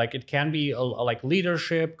differently, like it can be like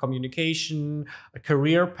leadership, communication,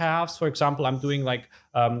 career paths. For example, I'm doing like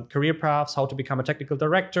career paths, how to become a technical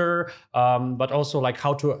director, but also like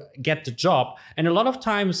how to get the job. And a lot of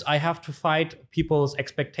times I have to fight people's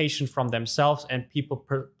expectation from themselves and people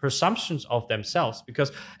presumptions of themselves,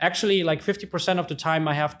 because actually like 50% of the time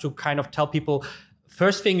I have to kind of tell people,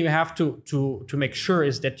 first thing you have to make sure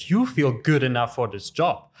is that you feel good enough for this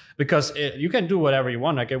job, because you can do whatever you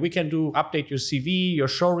want. Like we can update your CV, your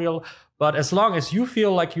showreel, but as long as you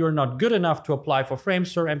feel like you're not good enough to apply for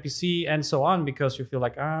Framestore, MPC, and so on, because you feel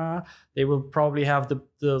like they will probably have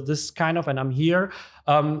this kind of, and I'm here,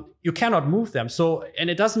 you cannot move them. So, and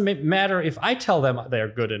it doesn't matter if I tell them they're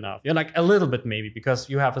good enough. You're like a little bit maybe, because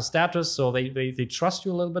you have a status, so they trust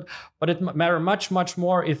you a little bit. But it matters much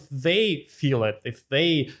more if they feel it, if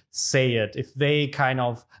they say it, if they kind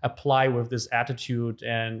of apply with this attitude,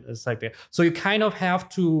 and it's like that. So you kind of have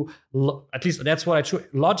to, at least that's what I try,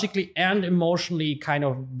 logically and emotionally kind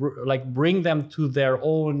of like bring them to their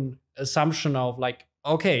own assumption of like,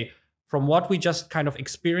 okay, from what we just kind of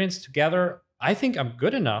experienced together, I think I'm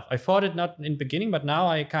good enough. I thought it not in the beginning, but now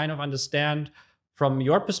I kind of understand from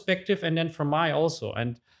your perspective and then from my also.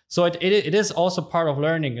 And so it is also part of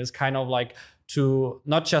learning, is kind of like to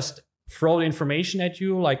not just throw the information at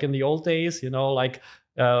you like in the old days, you know, like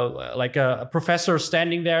a professor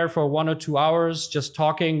standing there for 1 or 2 hours just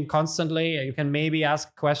talking constantly. You can maybe ask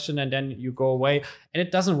a question and then you go away, and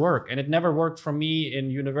it doesn't work. And it never worked for me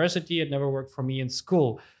in university. It never worked for me in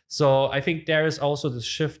school. So I think there is also this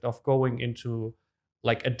shift of going into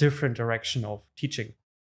like a different direction of teaching.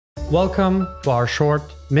 Welcome to our short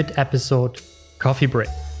mid-episode coffee break.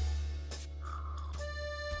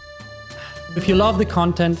 If you love the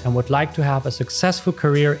content and would like to have a successful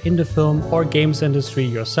career in the film or games industry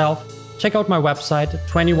yourself, check out my website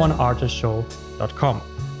 21artistshow.com.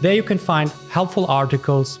 There you can find helpful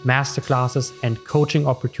articles, masterclasses, and coaching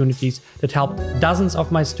opportunities that help dozens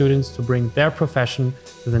of my students to bring their profession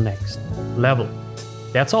to the next level.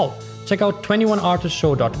 That's all. Check out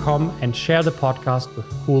 21artistshow.com and share the podcast with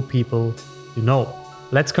cool people you know.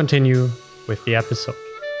 Let's continue with the episode.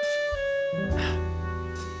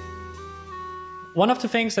 One of the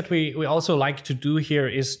things that we also like to do here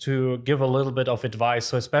is to give a little bit of advice.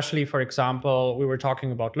 So especially, for example, we were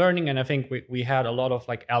talking about learning, and I think we had a lot of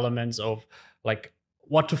like elements of like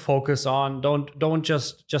what to focus on. Don't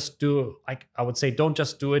just do, like I would say, don't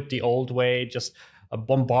just do it the old way. Just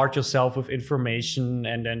bombard yourself with information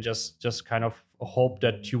and then just kind of hope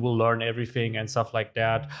that you will learn everything and stuff like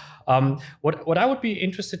that. What I would be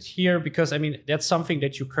interested here, because I mean that's something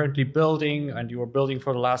that you're currently building and you were building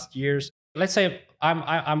for the last years. Let's say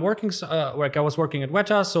I'm working like I was working at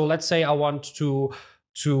Weta. So let's say I want to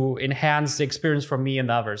enhance the experience for me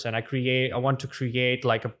and others, and I want to create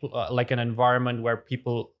like an environment where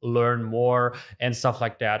people learn more and stuff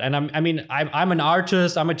like that. And I'm an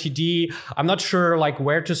artist. I'm a TD. I'm not sure like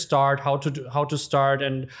where to start, how to start.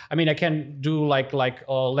 And I mean I can do like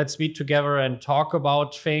let's meet together and talk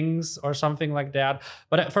about things or something like that.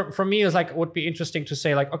 But for me, it's like it would be interesting to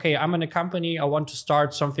say like, okay, I'm in a company. I want to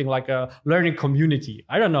start something like a learning community.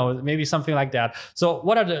 I don't know, maybe something like that. So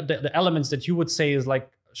what are the elements that you would say is like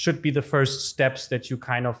should be the first steps that you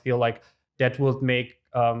kind of feel like that will make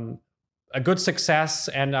a good success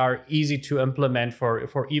and are easy to implement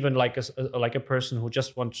for even like a person who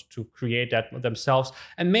just wants to create that themselves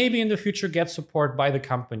and maybe in the future get support by the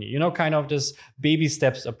company, you know, kind of this baby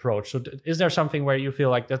steps approach. So is there something where you feel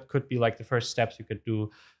like that could be like the first steps you could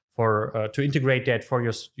do for to integrate that for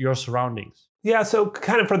your surroundings? Yeah, so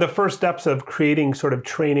kind of for the first steps of creating sort of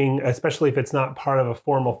training, especially if it's not part of a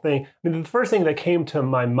formal thing, I mean, the first thing that came to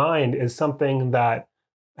my mind is something that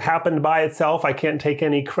happened by itself. I can't take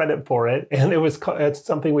any credit for it. And it's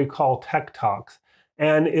something we call Tech Talks.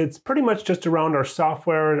 And it's pretty much just around our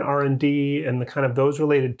software and R&D and the kind of those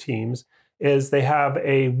related teams. Is they have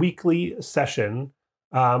a weekly session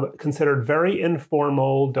considered very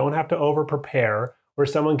informal, don't have to over prepare, where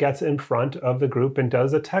someone gets in front of the group and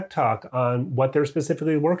does a tech talk on what they're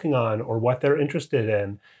specifically working on or what they're interested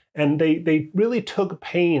in. And they really took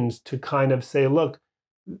pains to kind of say, look,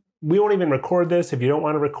 we won't even record this if you don't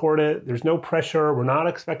want to record it. There's no pressure. We're not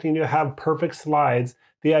expecting you to have perfect slides.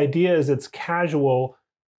 The idea is it's casual,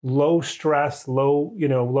 low stress, low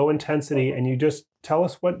intensity, and you just tell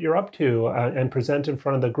us what you're up to and present in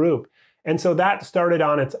front of the group. And so that started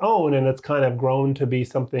on its own, and it's kind of grown to be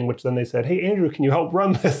something which then they said, hey, Andrew, can you help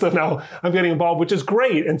run this? So now I'm getting involved, which is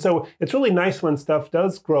great. And so it's really nice when stuff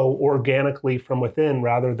does grow organically from within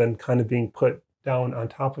rather than kind of being put down on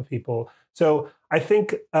top of people. So I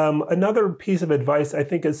think another piece of advice I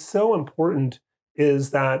think is so important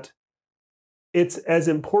is that it's as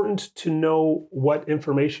important to know what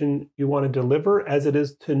information you want to deliver as it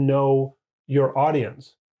is to know your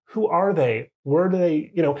audience. Who are they? Where do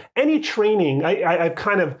they, any training, I've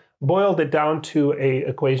kind of boiled it down to a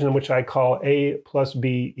equation which I call A plus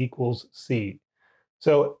B equals C.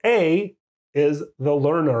 So A is the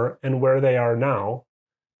learner and where they are now.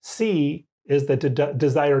 C is the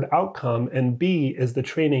desired outcome, and B is the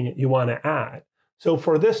training you want to add. So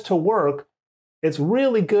for this to work, it's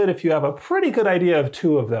really good if you have a pretty good idea of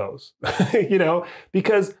two of those,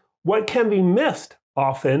 because what can be missed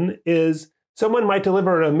often is someone might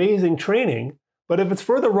deliver an amazing training, but if it's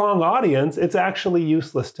for the wrong audience, it's actually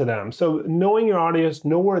useless to them. So knowing your audience,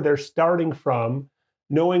 know where they're starting from,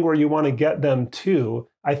 knowing where you want to get them to,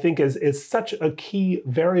 I think is such a key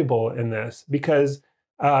variable in this, because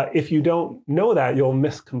if you don't know that, you'll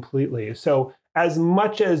miss completely. So as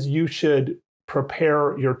much as you should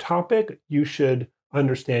prepare your topic, you should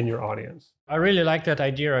understand your audience. I really like that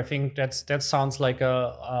idea. I think that sounds like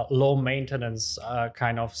a low maintenance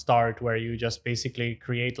kind of start, where you just basically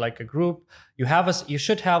create like a group. You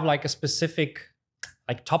should have like a specific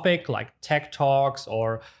like topic, like tech talks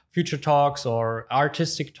or future talks or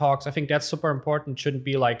artistic talks. I think that's super important. It shouldn't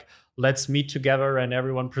be like, let's meet together and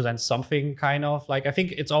everyone presents something kind of like. I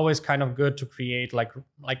think it's always kind of good to create like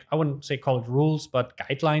I wouldn't say call it rules, but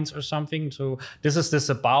guidelines or something. So this is this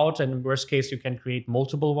about, and worst case you can create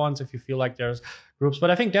multiple ones if you feel like there's groups.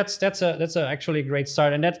 But I think that's actually a great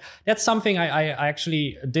start, and that's something I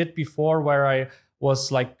actually did before, where I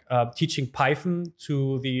was like teaching Python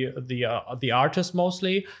to the artists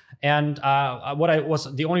mostly, and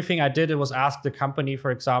the only thing I did was ask the company, for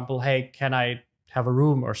example, hey, can I have a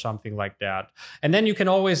room or something like that? And then you can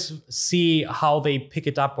always see how they pick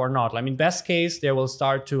it up or not. I mean, best case, they will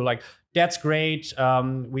start to like, that's great.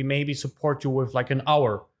 We maybe support you with like an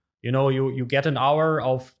hour. You get an hour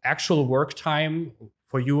of actual work time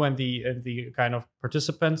for you and the kind of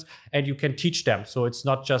participants, and you can teach them. So it's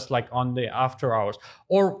not just like on the after hours.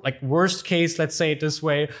 Or like worst case, let's say it this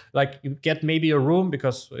way, like you get maybe a room,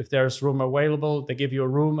 because if there's room available, they give you a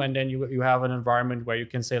room, and then you have an environment where you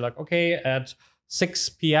can say like, okay, at 6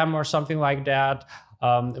 p.m. or something like that,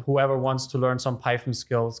 whoever wants to learn some Python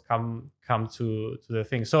skills, come to the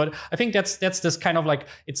thing. So I think that's this kind of like,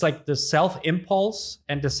 it's like the self-impulse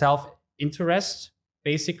and the self-interest,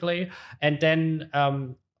 basically. And then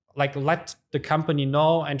like let the company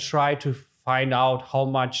know and try to find out how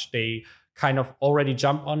much they kind of already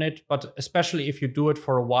jump on it. But especially if you do it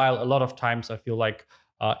for a while, a lot of times I feel like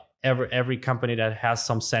every company that has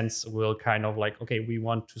some sense will kind of like, okay, we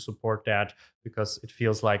want to support that because it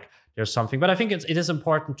feels like there's something. But I think it is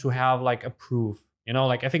important to have like a proof,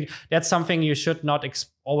 like I think that's something you should not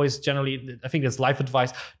always generally, I think it's life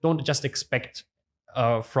advice. Don't just expect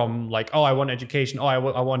from like, oh, I want education. Oh, I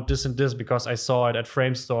want this and this because I saw it at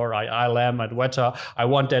Framestore, ILM, at Weta. I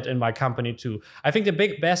want that in my company too. I think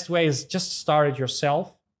the best way is just start it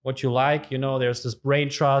yourself. What you like, there's this Brain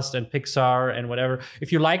Trust and Pixar and whatever.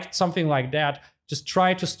 If you like something like that, just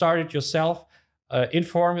try to start it yourself,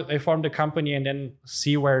 inform the company, and then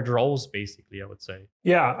see where it rolls, basically, I would say.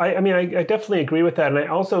 Yeah, I mean, I definitely agree with that. And I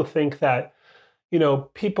also think that,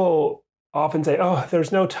 people often say, oh,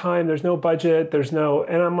 there's no time, there's no budget,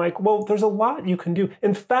 and I'm like, well, there's a lot you can do.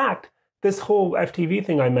 In fact, this whole FTV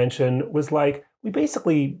thing I mentioned was like, we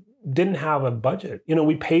basically didn't have a budget.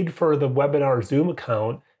 We paid for the webinar Zoom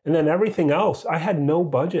account, and then everything else, I had no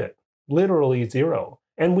budget, literally zero.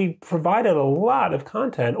 And we provided a lot of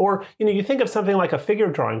content. Or, you think of something like a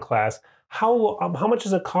figure drawing class. How much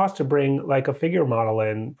does it cost to bring like a figure model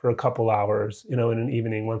in for a couple hours, in an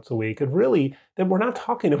evening once a week? And really, then we're not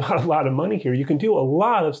talking about a lot of money here. You can do a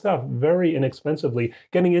lot of stuff very inexpensively,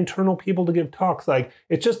 getting internal people to give talks. Like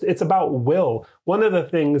it's about will. One of the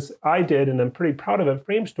things I did, and I'm pretty proud of at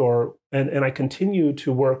Framestore, and I continue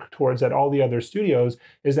to work towards at all the other studios,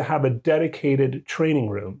 is to have a dedicated training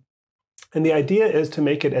room. And the idea is to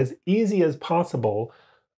make it as easy as possible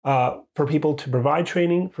for people to provide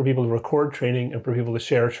training, for people to record training, and for people to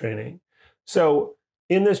share training. So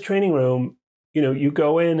in this training room, you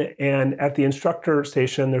go in, and at the instructor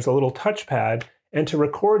station, there's a little touchpad, and to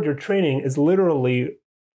record your training is literally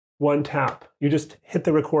one tap. You just hit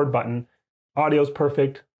the record button, audio's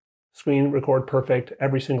perfect, screen record perfect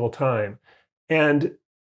every single time. And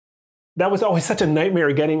that was always such a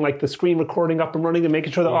nightmare, getting like the screen recording up and running and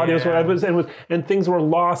making sure the audios were, and things were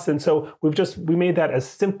lost. And so we made that as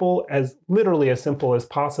simple as, literally as simple as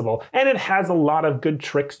possible. And it has a lot of good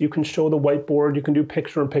tricks. You can show the whiteboard, you can do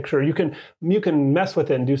picture in picture, you can mess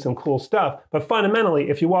with it and do some cool stuff. But fundamentally,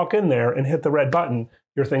 if you walk in there and hit the red button,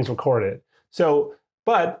 your thing's recorded. So,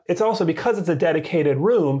 but it's also, because it's a dedicated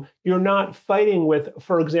room, you're not fighting with,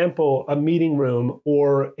 for example, a meeting room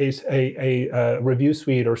or a review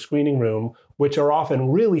suite or screening room, which are often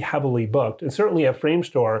really heavily booked. And certainly at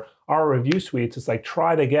Framestore, our review suites, it's like,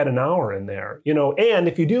 try to get an hour in there, you know, and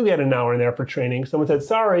if you do get an hour in there for training, someone said,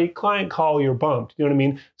 sorry, client call, you're bumped. You know what I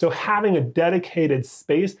mean? So having a dedicated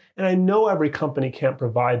space, and I know every company can't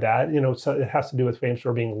provide that, you know, so it has to do with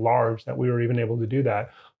Framestore being large that we were even able to do that.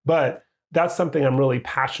 But that's something I'm really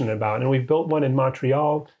passionate about. And we've built one in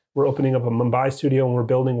Montreal. We're opening up a Mumbai studio, and we're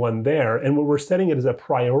building one there. And we're setting it as a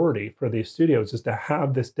priority for these studios, is to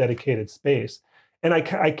have this dedicated space. And I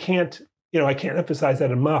can't emphasize that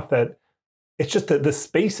enough, that it's just that the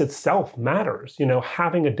space itself matters. You know,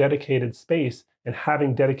 having a dedicated space and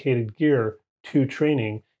having dedicated gear to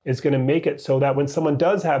training is going to make it so that when someone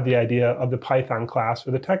does have the idea of the Python class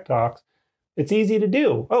or the Tech Talks, it's easy to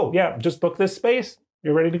do. Oh yeah, just book this space.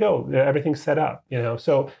 You're ready to go. Everything's set up, you know.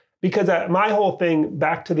 So, because my whole thing,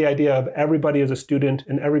 back to the idea of everybody as a student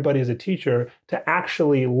and everybody as a teacher, to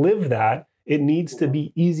actually live that, it needs to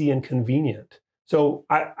be easy and convenient. So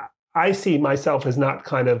I see myself as not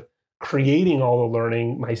kind of creating all the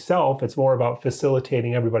learning myself. It's more about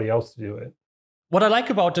facilitating everybody else to do it. What I like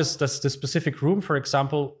about this specific room, for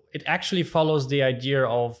example, it actually follows the idea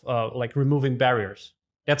of like removing barriers.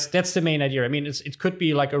 That's the main idea. I mean, it could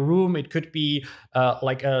be like a room, it could be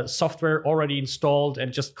like a software already installed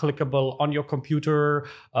and just clickable on your computer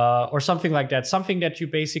or something like that. Something that you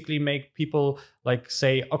basically make people like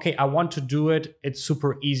say, okay, I want to do it. It's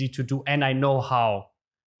super easy to do, and I know how.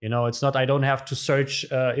 You know, it's not, I don't have to search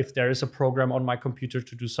if there is a program on my computer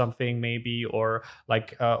to do something maybe, or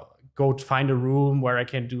like go to find a room where I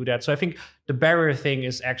can do that. So I think the barrier thing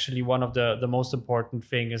is actually one of the most important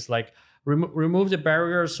thing, is like, remove the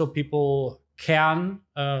barriers so people can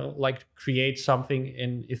like create something,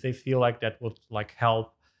 in if they feel like that would like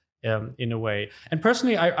help in a way. And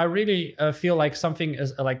personally, I really feel like something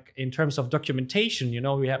is like in terms of documentation, you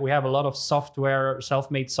know, we have a lot of software,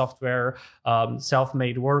 self-made software,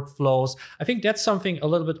 self-made workflows. I think that's something a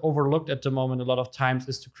little bit overlooked at the moment a lot of times,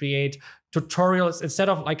 is to create tutorials instead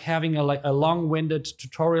of like having a long-winded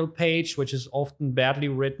tutorial page, which is often badly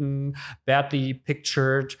written, badly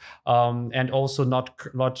pictured, and also not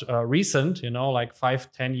recent, you know, like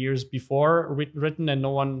 5-10 years before written, and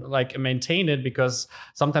no one like maintained it because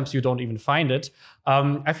sometimes you don't even find it.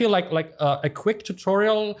 I feel like a quick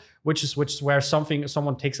tutorial, which is where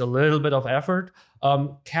someone takes a little bit of effort,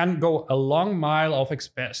 can go a long mile of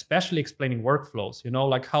especially explaining workflows, you know,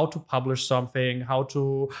 like how to publish something, how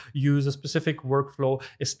to use a specific workflow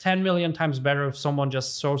is 10 million times better if someone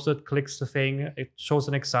just shows it, clicks the thing, it shows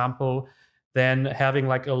an example, than having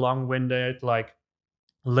like a long-winded like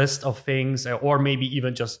list of things, or maybe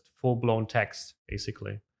even just full-blown text,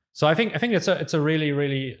 basically. So I think it's a really,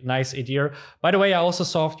 really nice idea. By the way, I also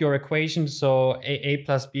solved your equation. So A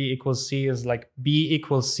plus B equals C is like B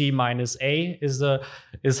equals C minus A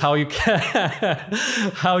is how you can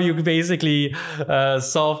how you basically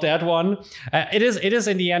solve that one. It is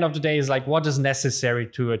in the end of the day is like, what is necessary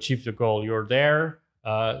to achieve the goal? You're there.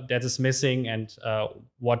 That is missing, and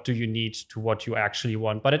what do you need to what you actually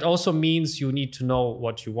want? But it also means you need to know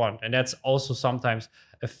what you want, and that's also sometimes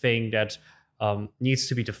a thing that needs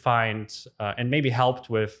to be defined and maybe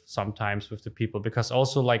helped with sometimes with the people, because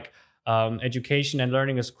also like education and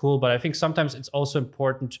learning is cool, but I think sometimes it's also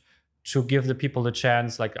important to give the people the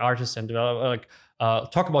chance, like artists and like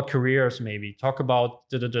talk about careers, maybe talk about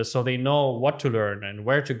so they know what to learn and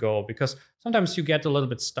where to go, because sometimes you get a little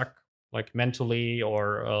bit stuck like mentally,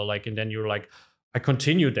 or like, and then you're like, I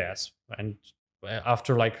continue this, and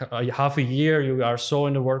after like half a year you are so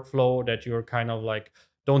in the workflow that you're kind of like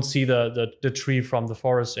don't see the tree from the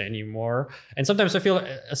forest anymore. And sometimes I feel,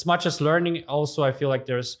 as much as learning, also I feel like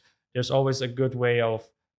there's always a good way of,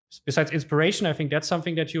 besides inspiration, I think that's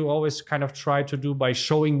something that you always kind of try to do by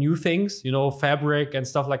showing new things, you know, fabric and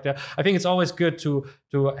stuff like that. I think it's always good to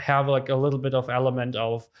have like a little bit of element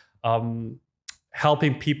of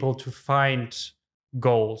helping people to find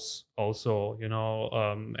goals also, you know,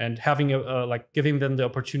 and having like giving them the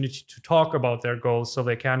opportunity to talk about their goals so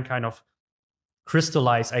they can kind of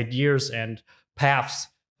crystallize ideas and paths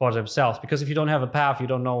for themselves. Because if you don't have a path, you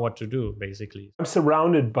don't know what to do, basically. I'm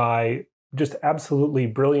surrounded by just absolutely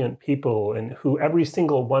brilliant people, and who every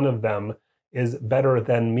single one of them is better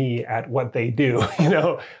than me at what they do, you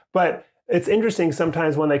know? But it's interesting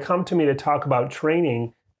sometimes when they come to me to talk about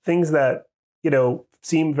training, things that, you know,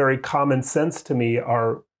 seem very common sense to me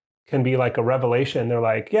can be like a revelation. They're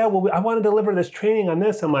like, yeah, well, I want to deliver this training on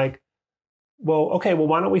this. I'm like, well, okay, well,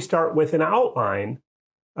 why don't we start with an outline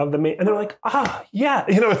of the main, and they're like, yeah,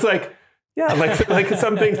 you know, it's like, yeah, like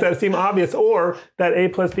some things that seem obvious, or that A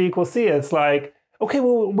plus B equals C. It's like, okay,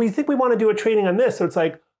 well, we think we want to do a training on this. So it's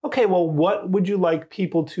like, okay, well, what would you like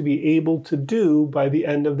people to be able to do by the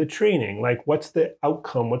end of the training? Like, what's the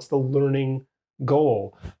outcome? What's the learning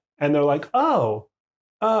goal? And they're like, oh,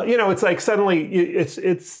 you know, it's like suddenly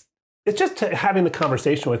it's just having the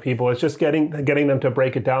conversation with people. It's just getting them to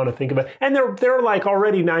break it down and think about it. And they're like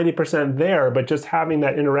already 90% there, but just having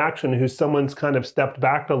that interaction who someone's kind of stepped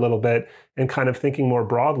back a little bit and kind of thinking more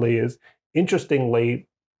broadly is, interestingly,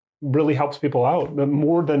 really helps people out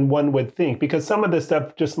more than one would think. Because some of this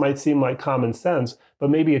stuff just might seem like common sense,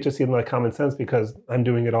 but maybe it just seems like common sense because I'm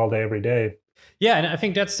doing it all day, every day. Yeah, and I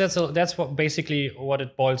think that's what basically what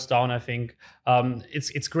it boils down. I think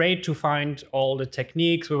it's great to find all the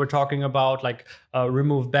techniques we were talking about, like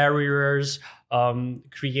remove barriers,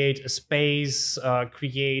 create a space,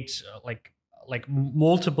 create like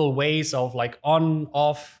multiple ways of like on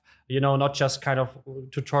off. You know, not just kind of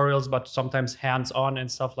tutorials, but sometimes hands-on and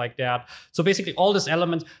stuff like that. So basically all these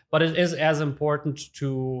elements, but it is as important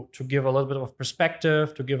to give a little bit of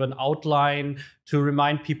perspective, to give an outline, to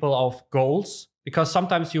remind people of goals. Because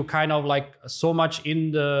sometimes you kind of like so much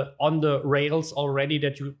on the rails already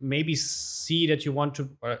that you maybe see that you want to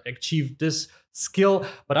achieve this skill,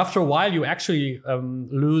 but after a while you actually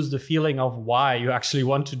lose the feeling of why you actually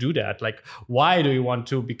want to do that. Like, why do you want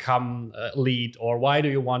to become a lead, or why do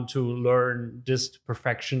you want to learn this to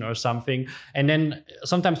perfection or something? And then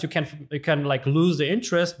sometimes you can like lose the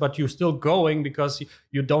interest, but you're still going because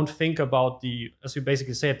you don't think about the, as you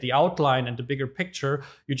basically said, the outline and the bigger picture.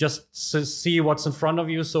 You just see what's in front of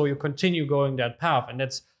you, so you continue going that path, and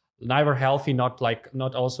that's neither healthy, but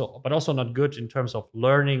also not good in terms of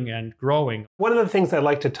learning and growing. One of the things I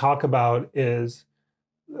like to talk about is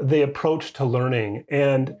the approach to learning.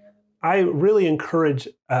 And I really encourage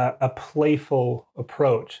a playful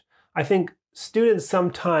approach. I think students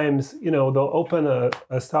sometimes, you know, they'll open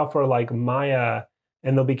a software like Maya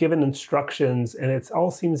and they'll be given instructions, and it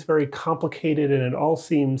all seems very complicated, and it all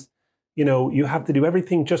seems, you know, you have to do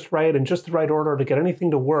everything just right and just the right order to get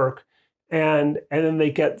anything to work. And then they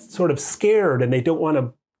get sort of scared and they don't want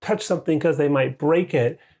to touch something because they might break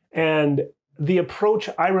it. And the approach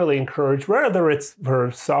I really encourage, whether it's for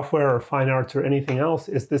software or fine arts or anything else,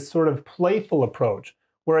 is this sort of playful approach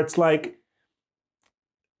where it's like,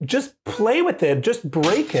 just play with it, just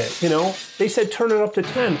break it. You know, they said turn it up to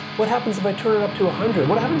 10. What happens if I turn it up to 100?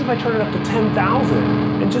 What happens if I turn it up to 10,000?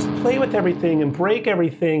 And just play with everything and break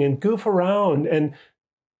everything and goof around and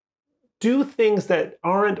do things that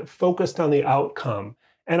aren't focused on the outcome.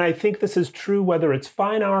 And I think this is true whether it's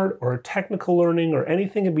fine art or technical learning or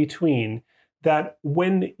anything in between, that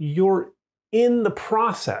when you're in the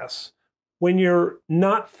process, when you're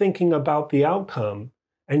not thinking about the outcome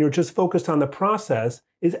and you're just focused on the process,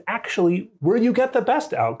 is actually where you get the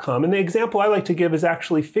best outcome. And the example I like to give is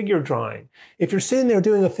actually figure drawing. If you're sitting there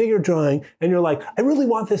doing a figure drawing and you're like, I really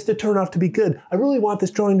want this to turn out to be good. I really want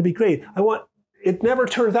this drawing to be great. It never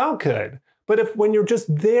turns out good. But when you're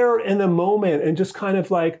just there in the moment and just kind of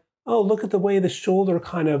like, oh, look at the way the shoulder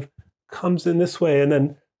kind of comes in this way, and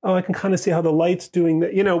then, oh, I can kind of see how the light's doing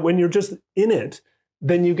that. You know, when you're just in it,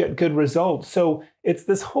 then you get good results. So it's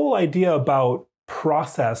this whole idea about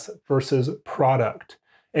process versus product.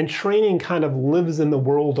 And training kind of lives in the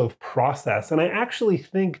world of process. And I actually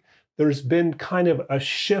think there's been kind of a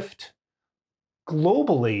shift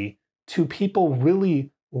globally to people really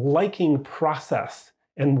liking process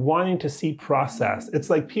and wanting to see process. It's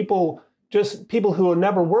like people who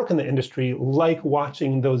never work in the industry like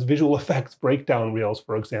watching those visual effects breakdown reels,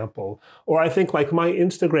 for example. Or I think like my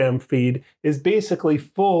Instagram feed is basically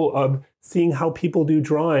full of seeing how people do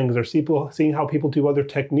drawings or seeing how people do other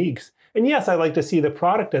techniques. And yes, I like to see the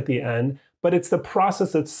product at the end, but it's the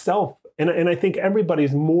process itself. And I think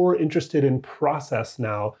everybody's more interested in process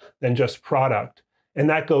now than just product. And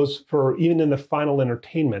that goes for even in the final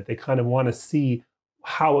entertainment. They kind of want to see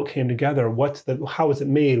how it came together. How is it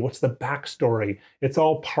made? What's the backstory? It's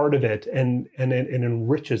all part of it, and it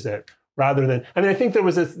enriches it rather than. I mean, I think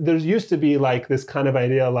there used to be like this kind of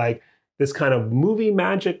idea, like this kind of movie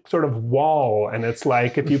magic sort of wall, and it's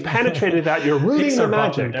like if you penetrated that, you're ruining the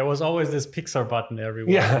magic. Button. There was always this Pixar button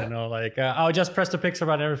everywhere. Yeah. You know, like I'll just press the Pixar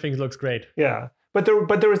button, everything looks great. Yeah. But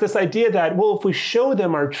there was this idea that, well, if we show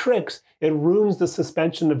them our tricks, it ruins the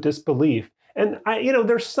suspension of disbelief. And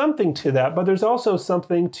there's something to that, but there's also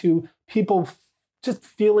something to people just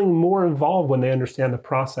feeling more involved when they understand the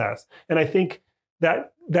process. And I think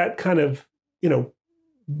that kind of,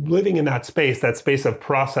 living in that space of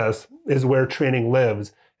process is where training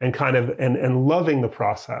lives, and kind of, and loving the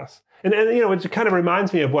process. And it kind of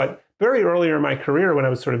reminds me of what very earlier in my career, when I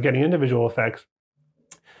was sort of getting into visual effects,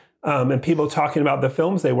 and people talking about the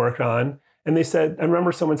films they worked on. And they said, I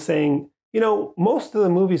remember someone saying, most of the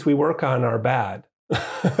movies we work on are bad.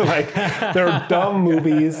 Like, they're dumb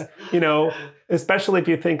movies, especially if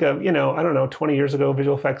you think of, I don't know, 20 years ago,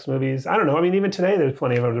 visual effects movies. I don't know. I mean, even today, there's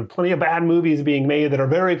plenty of bad movies being made that are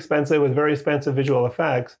very expensive with very expensive visual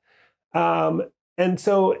effects. And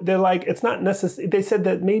so they're like, it's not necessary. They said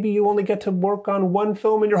that maybe you only get to work on one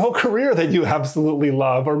film in your whole career that you absolutely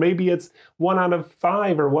love, or maybe it's 1 out of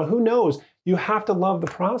 5, or what, who knows? You have to love the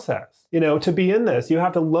process, to be in this. You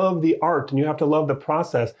have to love the art, and you have to love the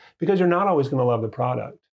process, because you're not always going to love the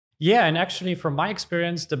product. Yeah, and actually, from my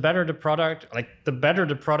experience, the better the product,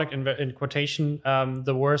 in quotation,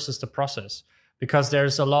 the worse is the process. Because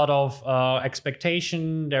there's a lot of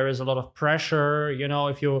expectation, there is a lot of pressure.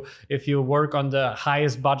 If you work on the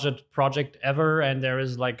highest budget project ever, and there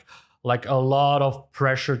is like a lot of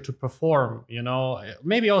pressure to perform,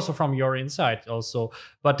 maybe also from your inside also.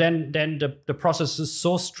 But then the process is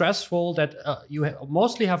so stressful that you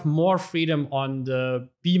mostly have more freedom on the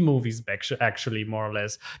B movies, actually, more or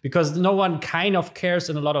less, because no one kind of cares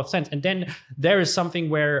in a lot of sense. And then there is something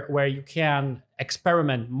where you can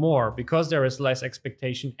experiment more, because there is less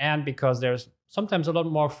expectation, and because there's sometimes a lot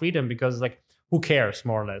more freedom, because who cares,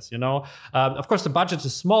 more or less, Of course, the budget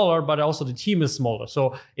is smaller, but also the team is smaller,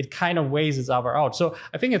 so it kind of weighs its other out. So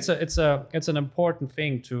I think it's an important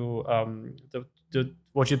thing to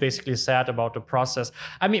what you basically said about the process.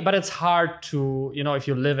 I mean, but it's hard to, if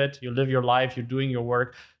you live it, you live your life, you're doing your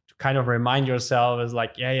work, to kind of remind yourself is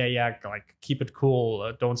keep it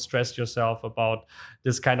cool, don't stress yourself about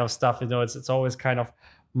this kind of stuff. It's always kind of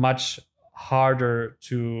much harder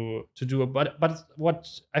to do. But what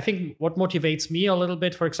I think what motivates me a little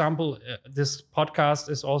bit, for example, this podcast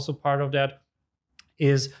is also part of that,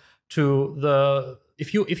 is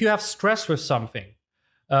if you have stress with something,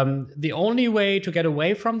 the only way to get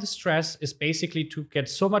away from the stress is basically to get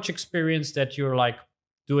so much experience that you're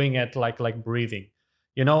doing it like breathing.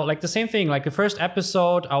 The same thing, like the first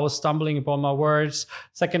episode, I was stumbling upon my words.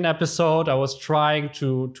 Second episode, I was trying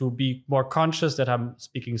to be more conscious that I'm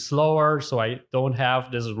speaking slower, so I don't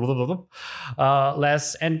have this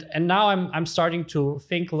less. And now I'm starting to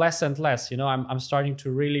think less and less. I'm starting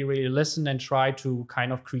to really, really listen and try to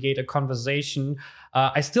kind of create a conversation.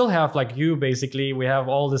 I still have, like you, basically, we have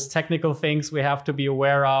all these technical things we have to be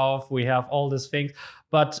aware of. We have all these things,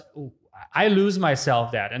 but I lose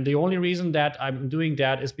myself that. And the only reason that I'm doing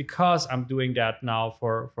that is because I'm doing that now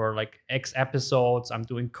for like X episodes. I'm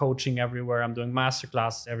doing coaching everywhere. I'm doing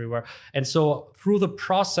masterclasses everywhere. And so through the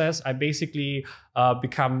process, I basically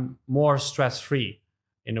become more stress-free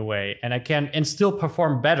in a way, and I can and still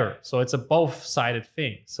perform better. So it's a both-sided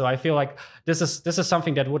thing. So I feel like this is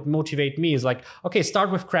something that would motivate me, is like, okay,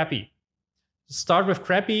 start with crappy,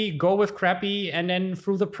 go with crappy, and then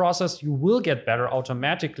through the process, you will get better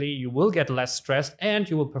automatically. You will get less stressed, and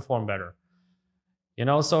you will perform better.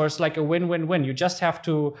 So it's like a win-win-win. You just have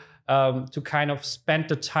to kind of spend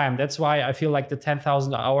the time. That's why I feel like the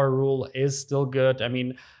 10,000 hour rule is still good. I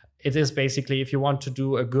mean, it is basically, if you want to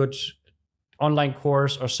do a good online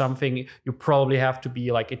course or something, you probably have to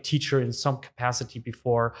be like a teacher in some capacity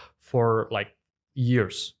before for like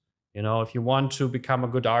years. If you want to become a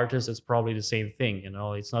good artist, it's probably the same thing.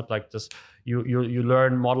 It's not like this, you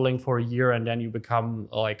learn modeling for a year and then you become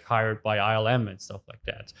like hired by ILM and stuff like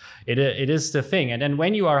that. It is the thing. And then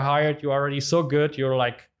when you are hired, you're already so good, you're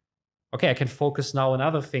like, okay, I can focus now on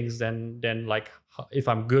other things than like if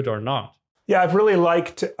I'm good or not. Yeah, I've really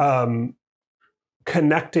liked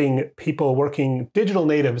connecting people working, digital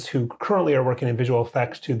natives who currently are working in visual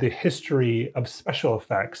effects, to the history of special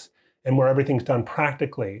effects and where everything's done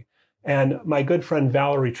practically. And my good friend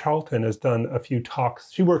Valerie Charlton has done a few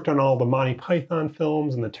talks. She worked on all the Monty Python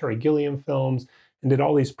films and the Terry Gilliam films and did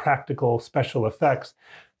all these practical special effects.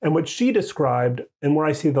 And what she described, and where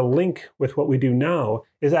I see the link with what we do now,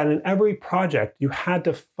 is that in every project, you had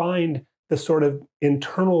to find the sort of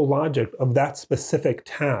internal logic of that specific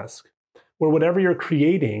task, where whatever you're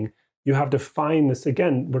creating, you have to find this,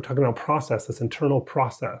 again, we're talking about process, this internal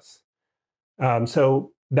process.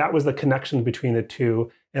 So that was the connection between the two.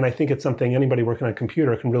 And I think it's something anybody working on a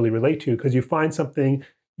computer can really relate to, because you find something,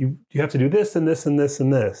 you have to do this and this and this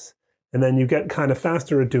and this. And then you get kind of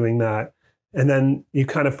faster at doing that. and then you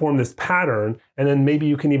kind of form this pattern, and then maybe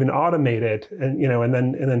you can even automate it, and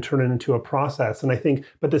then turn it into a process. And I think,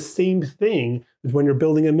 but the same thing is when you're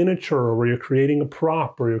building a miniature, or where you're creating a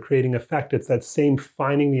prop, or you're creating effect. It's that same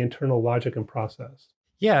finding the internal logic and process.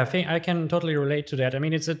 Yeah, I think I can totally relate to that. I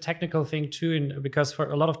mean, it's a technical thing too, because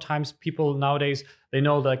for a lot of times people nowadays, they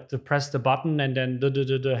know like to press the button and then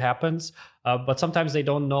the happens, but sometimes they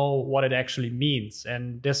don't know what it actually means.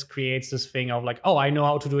 And this creates this thing of like, oh, I know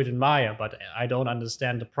how to do it in Maya, but I don't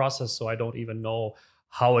understand the process, so I don't even know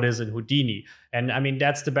how it is in Houdini. And I mean,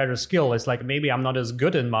 that's the better skill. It's like, maybe I'm not as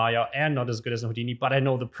good in Maya and not as good as in Houdini, but I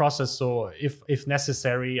know the process. So if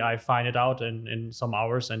necessary, I find it out in some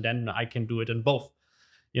hours, and then I can do it in both.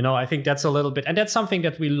 I think that's a little bit, and that's something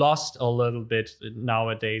that we lost a little bit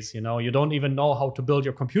nowadays. You don't even know how to build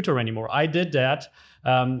your computer anymore. I did that.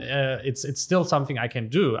 It's still something I can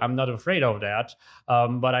do. I'm not afraid of that.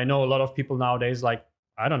 But I know a lot of people nowadays, like,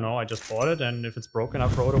 I don't know, I just bought it, and if it's broken, I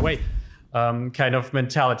throw it away. Kind of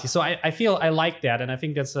mentality. So I feel I like that, and I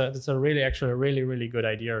think that's a really good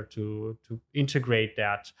idea to integrate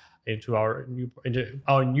that into our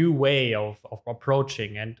new way of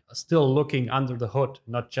approaching, and still looking under the hood,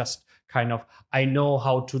 not just kind of, I know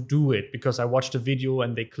how to do it because I watched a video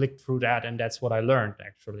and they clicked through that and that's what I learned,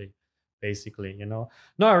 actually, basically. No,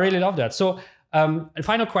 I really love that. So a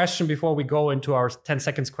final question before we go into our 10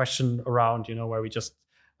 seconds question around, where we just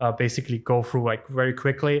basically go through like very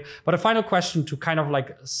quickly. But a final question to kind of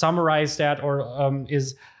like summarize that, or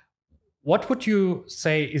is, what would you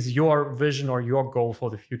say is your vision or your goal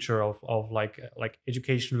for the future of like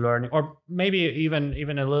education, learning, or maybe even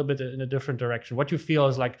a little bit in a different direction? What you feel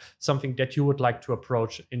is like something that you would like to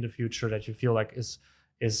approach in the future, that you feel like is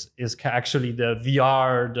actually the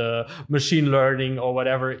VR, the machine learning, or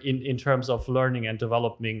whatever, in terms of learning and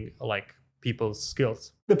developing like people's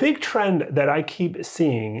skills? The big trend that I keep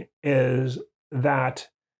seeing is that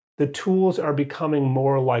the tools are becoming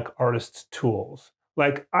more like artists' tools.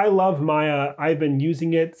 Like, I love Maya. I've been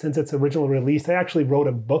using it since its original release. I actually wrote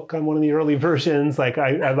a book on one of the early versions. Like,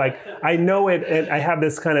 I know it, and I have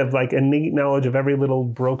this kind of like innate knowledge of every little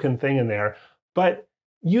broken thing in there. But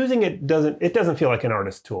using it doesn't feel like an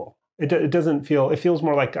artist tool. It feels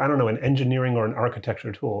more like, I don't know, an engineering or an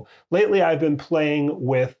architecture tool. Lately, I've been playing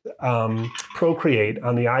with Procreate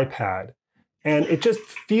on the iPad, and it just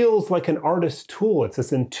feels like an artist tool. It's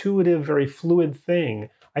this intuitive, very fluid thing.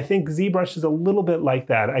 I think ZBrush is a little bit like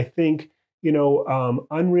that. I think,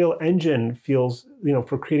 Unreal Engine feels,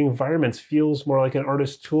 for creating environments, feels more like an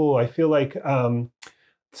artist tool. I feel like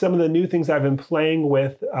some of the new things I've been playing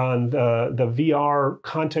with on the VR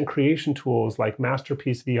content creation tools like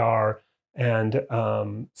Masterpiece VR and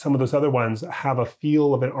some of those other ones have a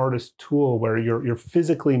feel of an artist tool, where you're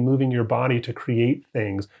physically moving your body to create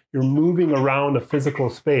things. You're moving around a physical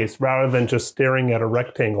space rather than just staring at a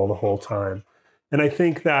rectangle the whole time. And I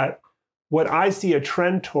think that what I see a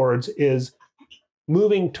trend towards is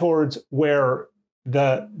moving towards where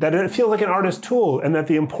that it feels like an artist tool, and that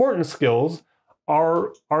the important skills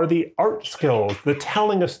are the art skills, the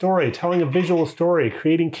telling a story, telling a visual story,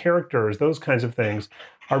 creating characters, those kinds of things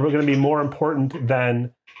are going to be more important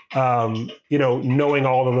than knowing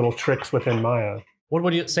all the little tricks within Maya. What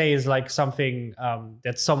would you say is like something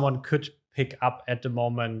that someone could pick up at the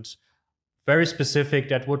moment, very specific,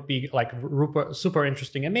 that would be like super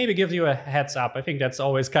interesting, and maybe give you a heads up? I think that's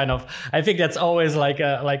always like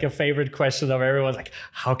a favorite question of everyone. Like,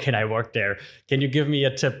 how can I work there? Can you give me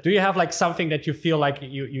a tip? Do you have like something that you feel like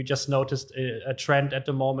you just noticed a trend at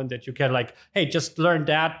the moment that you can like, hey, just learn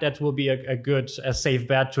that? That will be a safe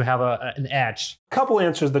bet to have an edge. Couple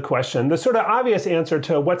answers to the question. The sort of obvious answer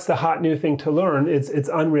to what's the hot new thing to learn is it's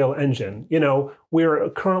Unreal Engine. We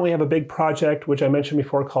currently have a big project, which I mentioned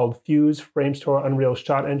before, called Fuse, Framestore Unreal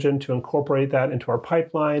Shot Engine, to incorporate that into our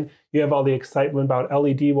pipeline. You have all the excitement about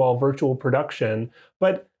LED wall virtual production.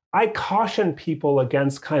 But I caution people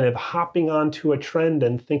against kind of hopping onto a trend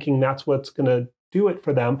and thinking that's what's going to do it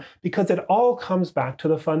for them, because it all comes back to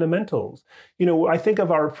the fundamentals. I think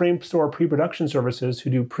of our Framestore pre-production services who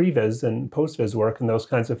do previs and post-vis work and those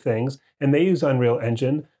kinds of things, and they use Unreal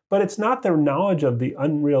Engine, but it's not their knowledge of the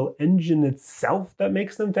Unreal Engine itself that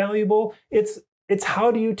makes them valuable. It's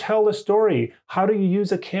how do you tell a story? How do you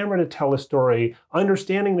use a camera to tell a story?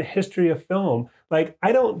 Understanding the history of film. Like,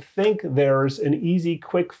 I don't think there's an easy,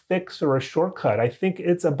 quick fix or a shortcut. I think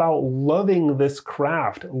it's about loving this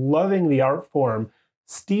craft, loving the art form,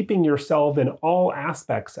 steeping yourself in all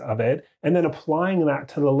aspects of it and then applying that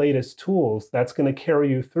to the latest tools, that's going to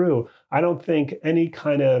carry you through. I don't think any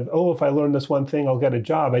kind of, oh, if I learn this one thing, I'll get a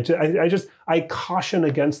job. I caution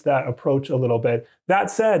against that approach a little bit.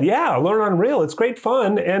 That said, yeah, learn Unreal. It's great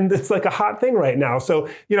fun. And it's like a hot thing right now. So,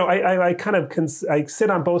 you know, I sit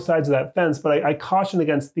on both sides of that fence, but I caution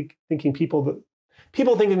against thinking people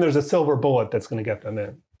thinking there's a silver bullet that's going to get them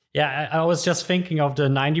in. Yeah, I was just thinking of the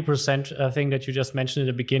 90% thing that you just mentioned in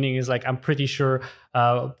the beginning. Is like, I'm pretty sure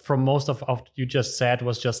from most of what you just said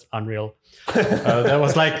was just Unreal. That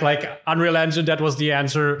was like Unreal Engine, that was the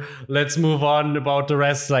answer. Let's move on about the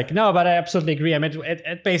rest. Like, no, but I absolutely agree. I mean,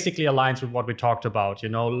 it basically aligns with what we talked about. You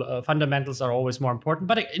know, fundamentals are always more important.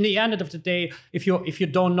 But in the end of the day, if you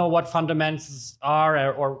don't know what fundamentals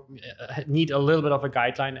are or need a little bit of a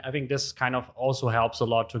guideline, I think this kind of also helps a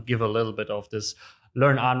lot to give a little bit of this.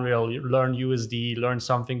 Learn Unreal, learn USD, learn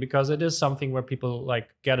something, because it is something where people like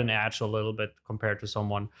get an edge a little bit compared to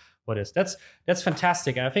someone what is. That's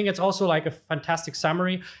fantastic. And I think it's also like a fantastic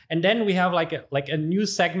summary. And then we have like a new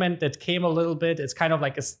segment that came a little bit. It's kind of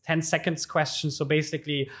like a 10 seconds question. So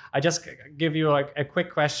basically I just give you like a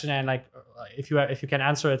quick question, and like if you can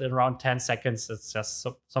answer it in around 10 seconds, it's just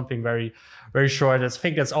something very, very short. I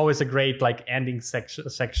think that's always a great like ending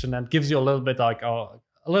section and gives you a little bit like a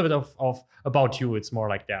little bit of about you. It's more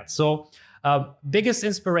like that. So biggest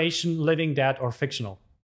inspiration, living, dead, or fictional?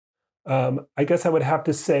 I guess I would have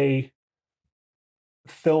to say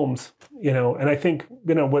films, you know, and I think,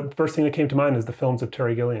 you know, what first thing that came to mind is the films of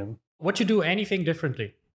Terry Gilliam. Would you do anything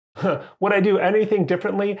differently? Would I do anything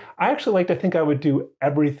differently? I actually like to think I would do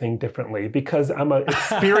everything differently, because I'm an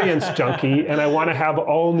experience junkie and I want to have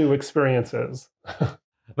all new experiences.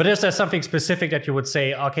 But is there something specific that you would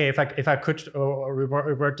say, okay, if I could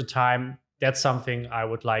revert the time, that's something I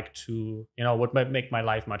would like to, you know, would make my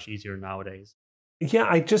life much easier nowadays? Yeah,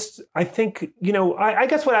 I think, you know, I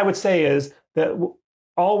guess what I would say is that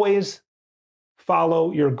always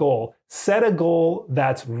follow your goal. Set a goal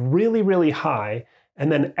that's really, really high,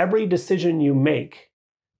 and then every decision you make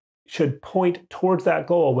should point towards that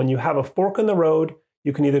goal. When you have a fork in the road,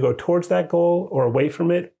 you can either go towards that goal or away from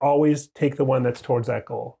it. Always take the one that's towards that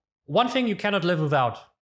goal. One thing you cannot live without.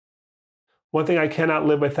 One thing I cannot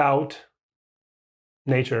live without: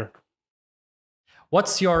 nature.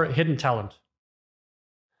 What's your hidden talent?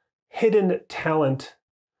 Hidden talent.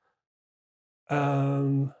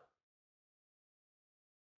 My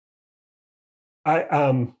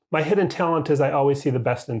hidden talent is I always see the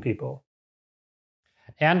best in people.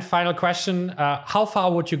 And final question, how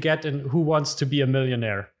far would you get in Who Wants to Be a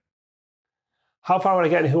Millionaire? How far would I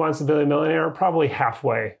get in Who Wants to Be a Millionaire? Probably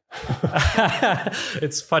halfway.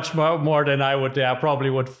 It's much more than I would. I probably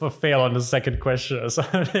would fail on the second question or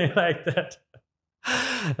something like that.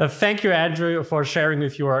 Thank you, Andrew, for sharing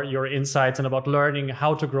with your insights and about learning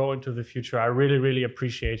how to grow into the future. I really, really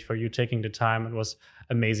appreciate for you taking the time. It was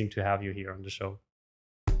amazing to have you here on the show.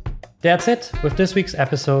 That's it with this week's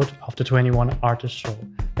episode of the 21 Artist Show.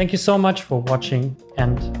 Thank you so much for watching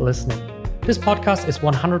and listening. This podcast is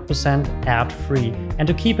 100% ad-free, and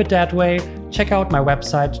to keep it that way, check out my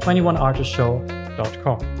website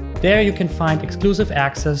 21artistshow.com. There you can find exclusive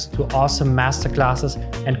access to awesome masterclasses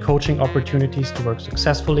and coaching opportunities to work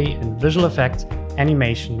successfully in visual effects,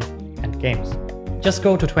 animation, and games. Just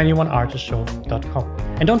go to 21artistshow.com.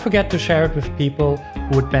 And don't forget to share it with people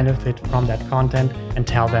who would benefit from that content and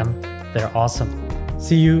tell them they're awesome.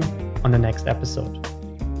 See you on the next episode.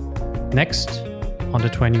 Next on the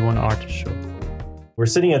 21 Artist Show. We're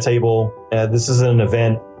sitting at a table. This is an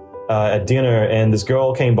event at dinner, and this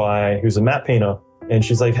girl came by who's a matte painter. And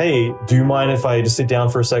she's like, hey, do you mind if I just sit down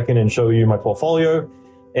for a second and show you my portfolio?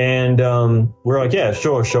 And we're like, yeah,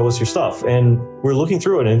 sure, show us your stuff. And we're looking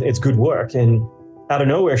through it, and it's good work. And out of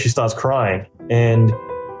nowhere, she starts crying. And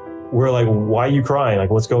we're like, why are you crying?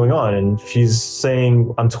 Like, what's going on? And she's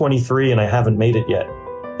saying, I'm 23 and I haven't made it yet.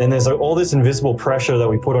 And there's like all this invisible pressure that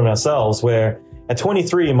we put on ourselves, where at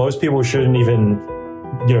 23, most people shouldn't even,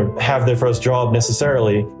 you know, have their first job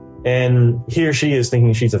necessarily. And here she is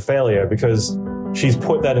thinking she's a failure because she's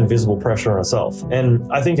put that invisible pressure on herself. And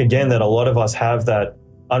I think, again, that a lot of us have that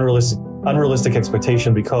unrealistic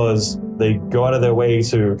expectation because they go out of their way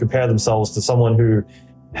to compare themselves to someone who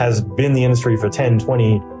has been in the industry for 10,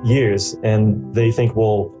 20 years. And they think,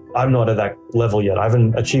 well, I'm not at that level yet. I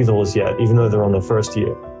haven't achieved all this yet, even though they're on their first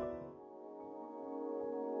year.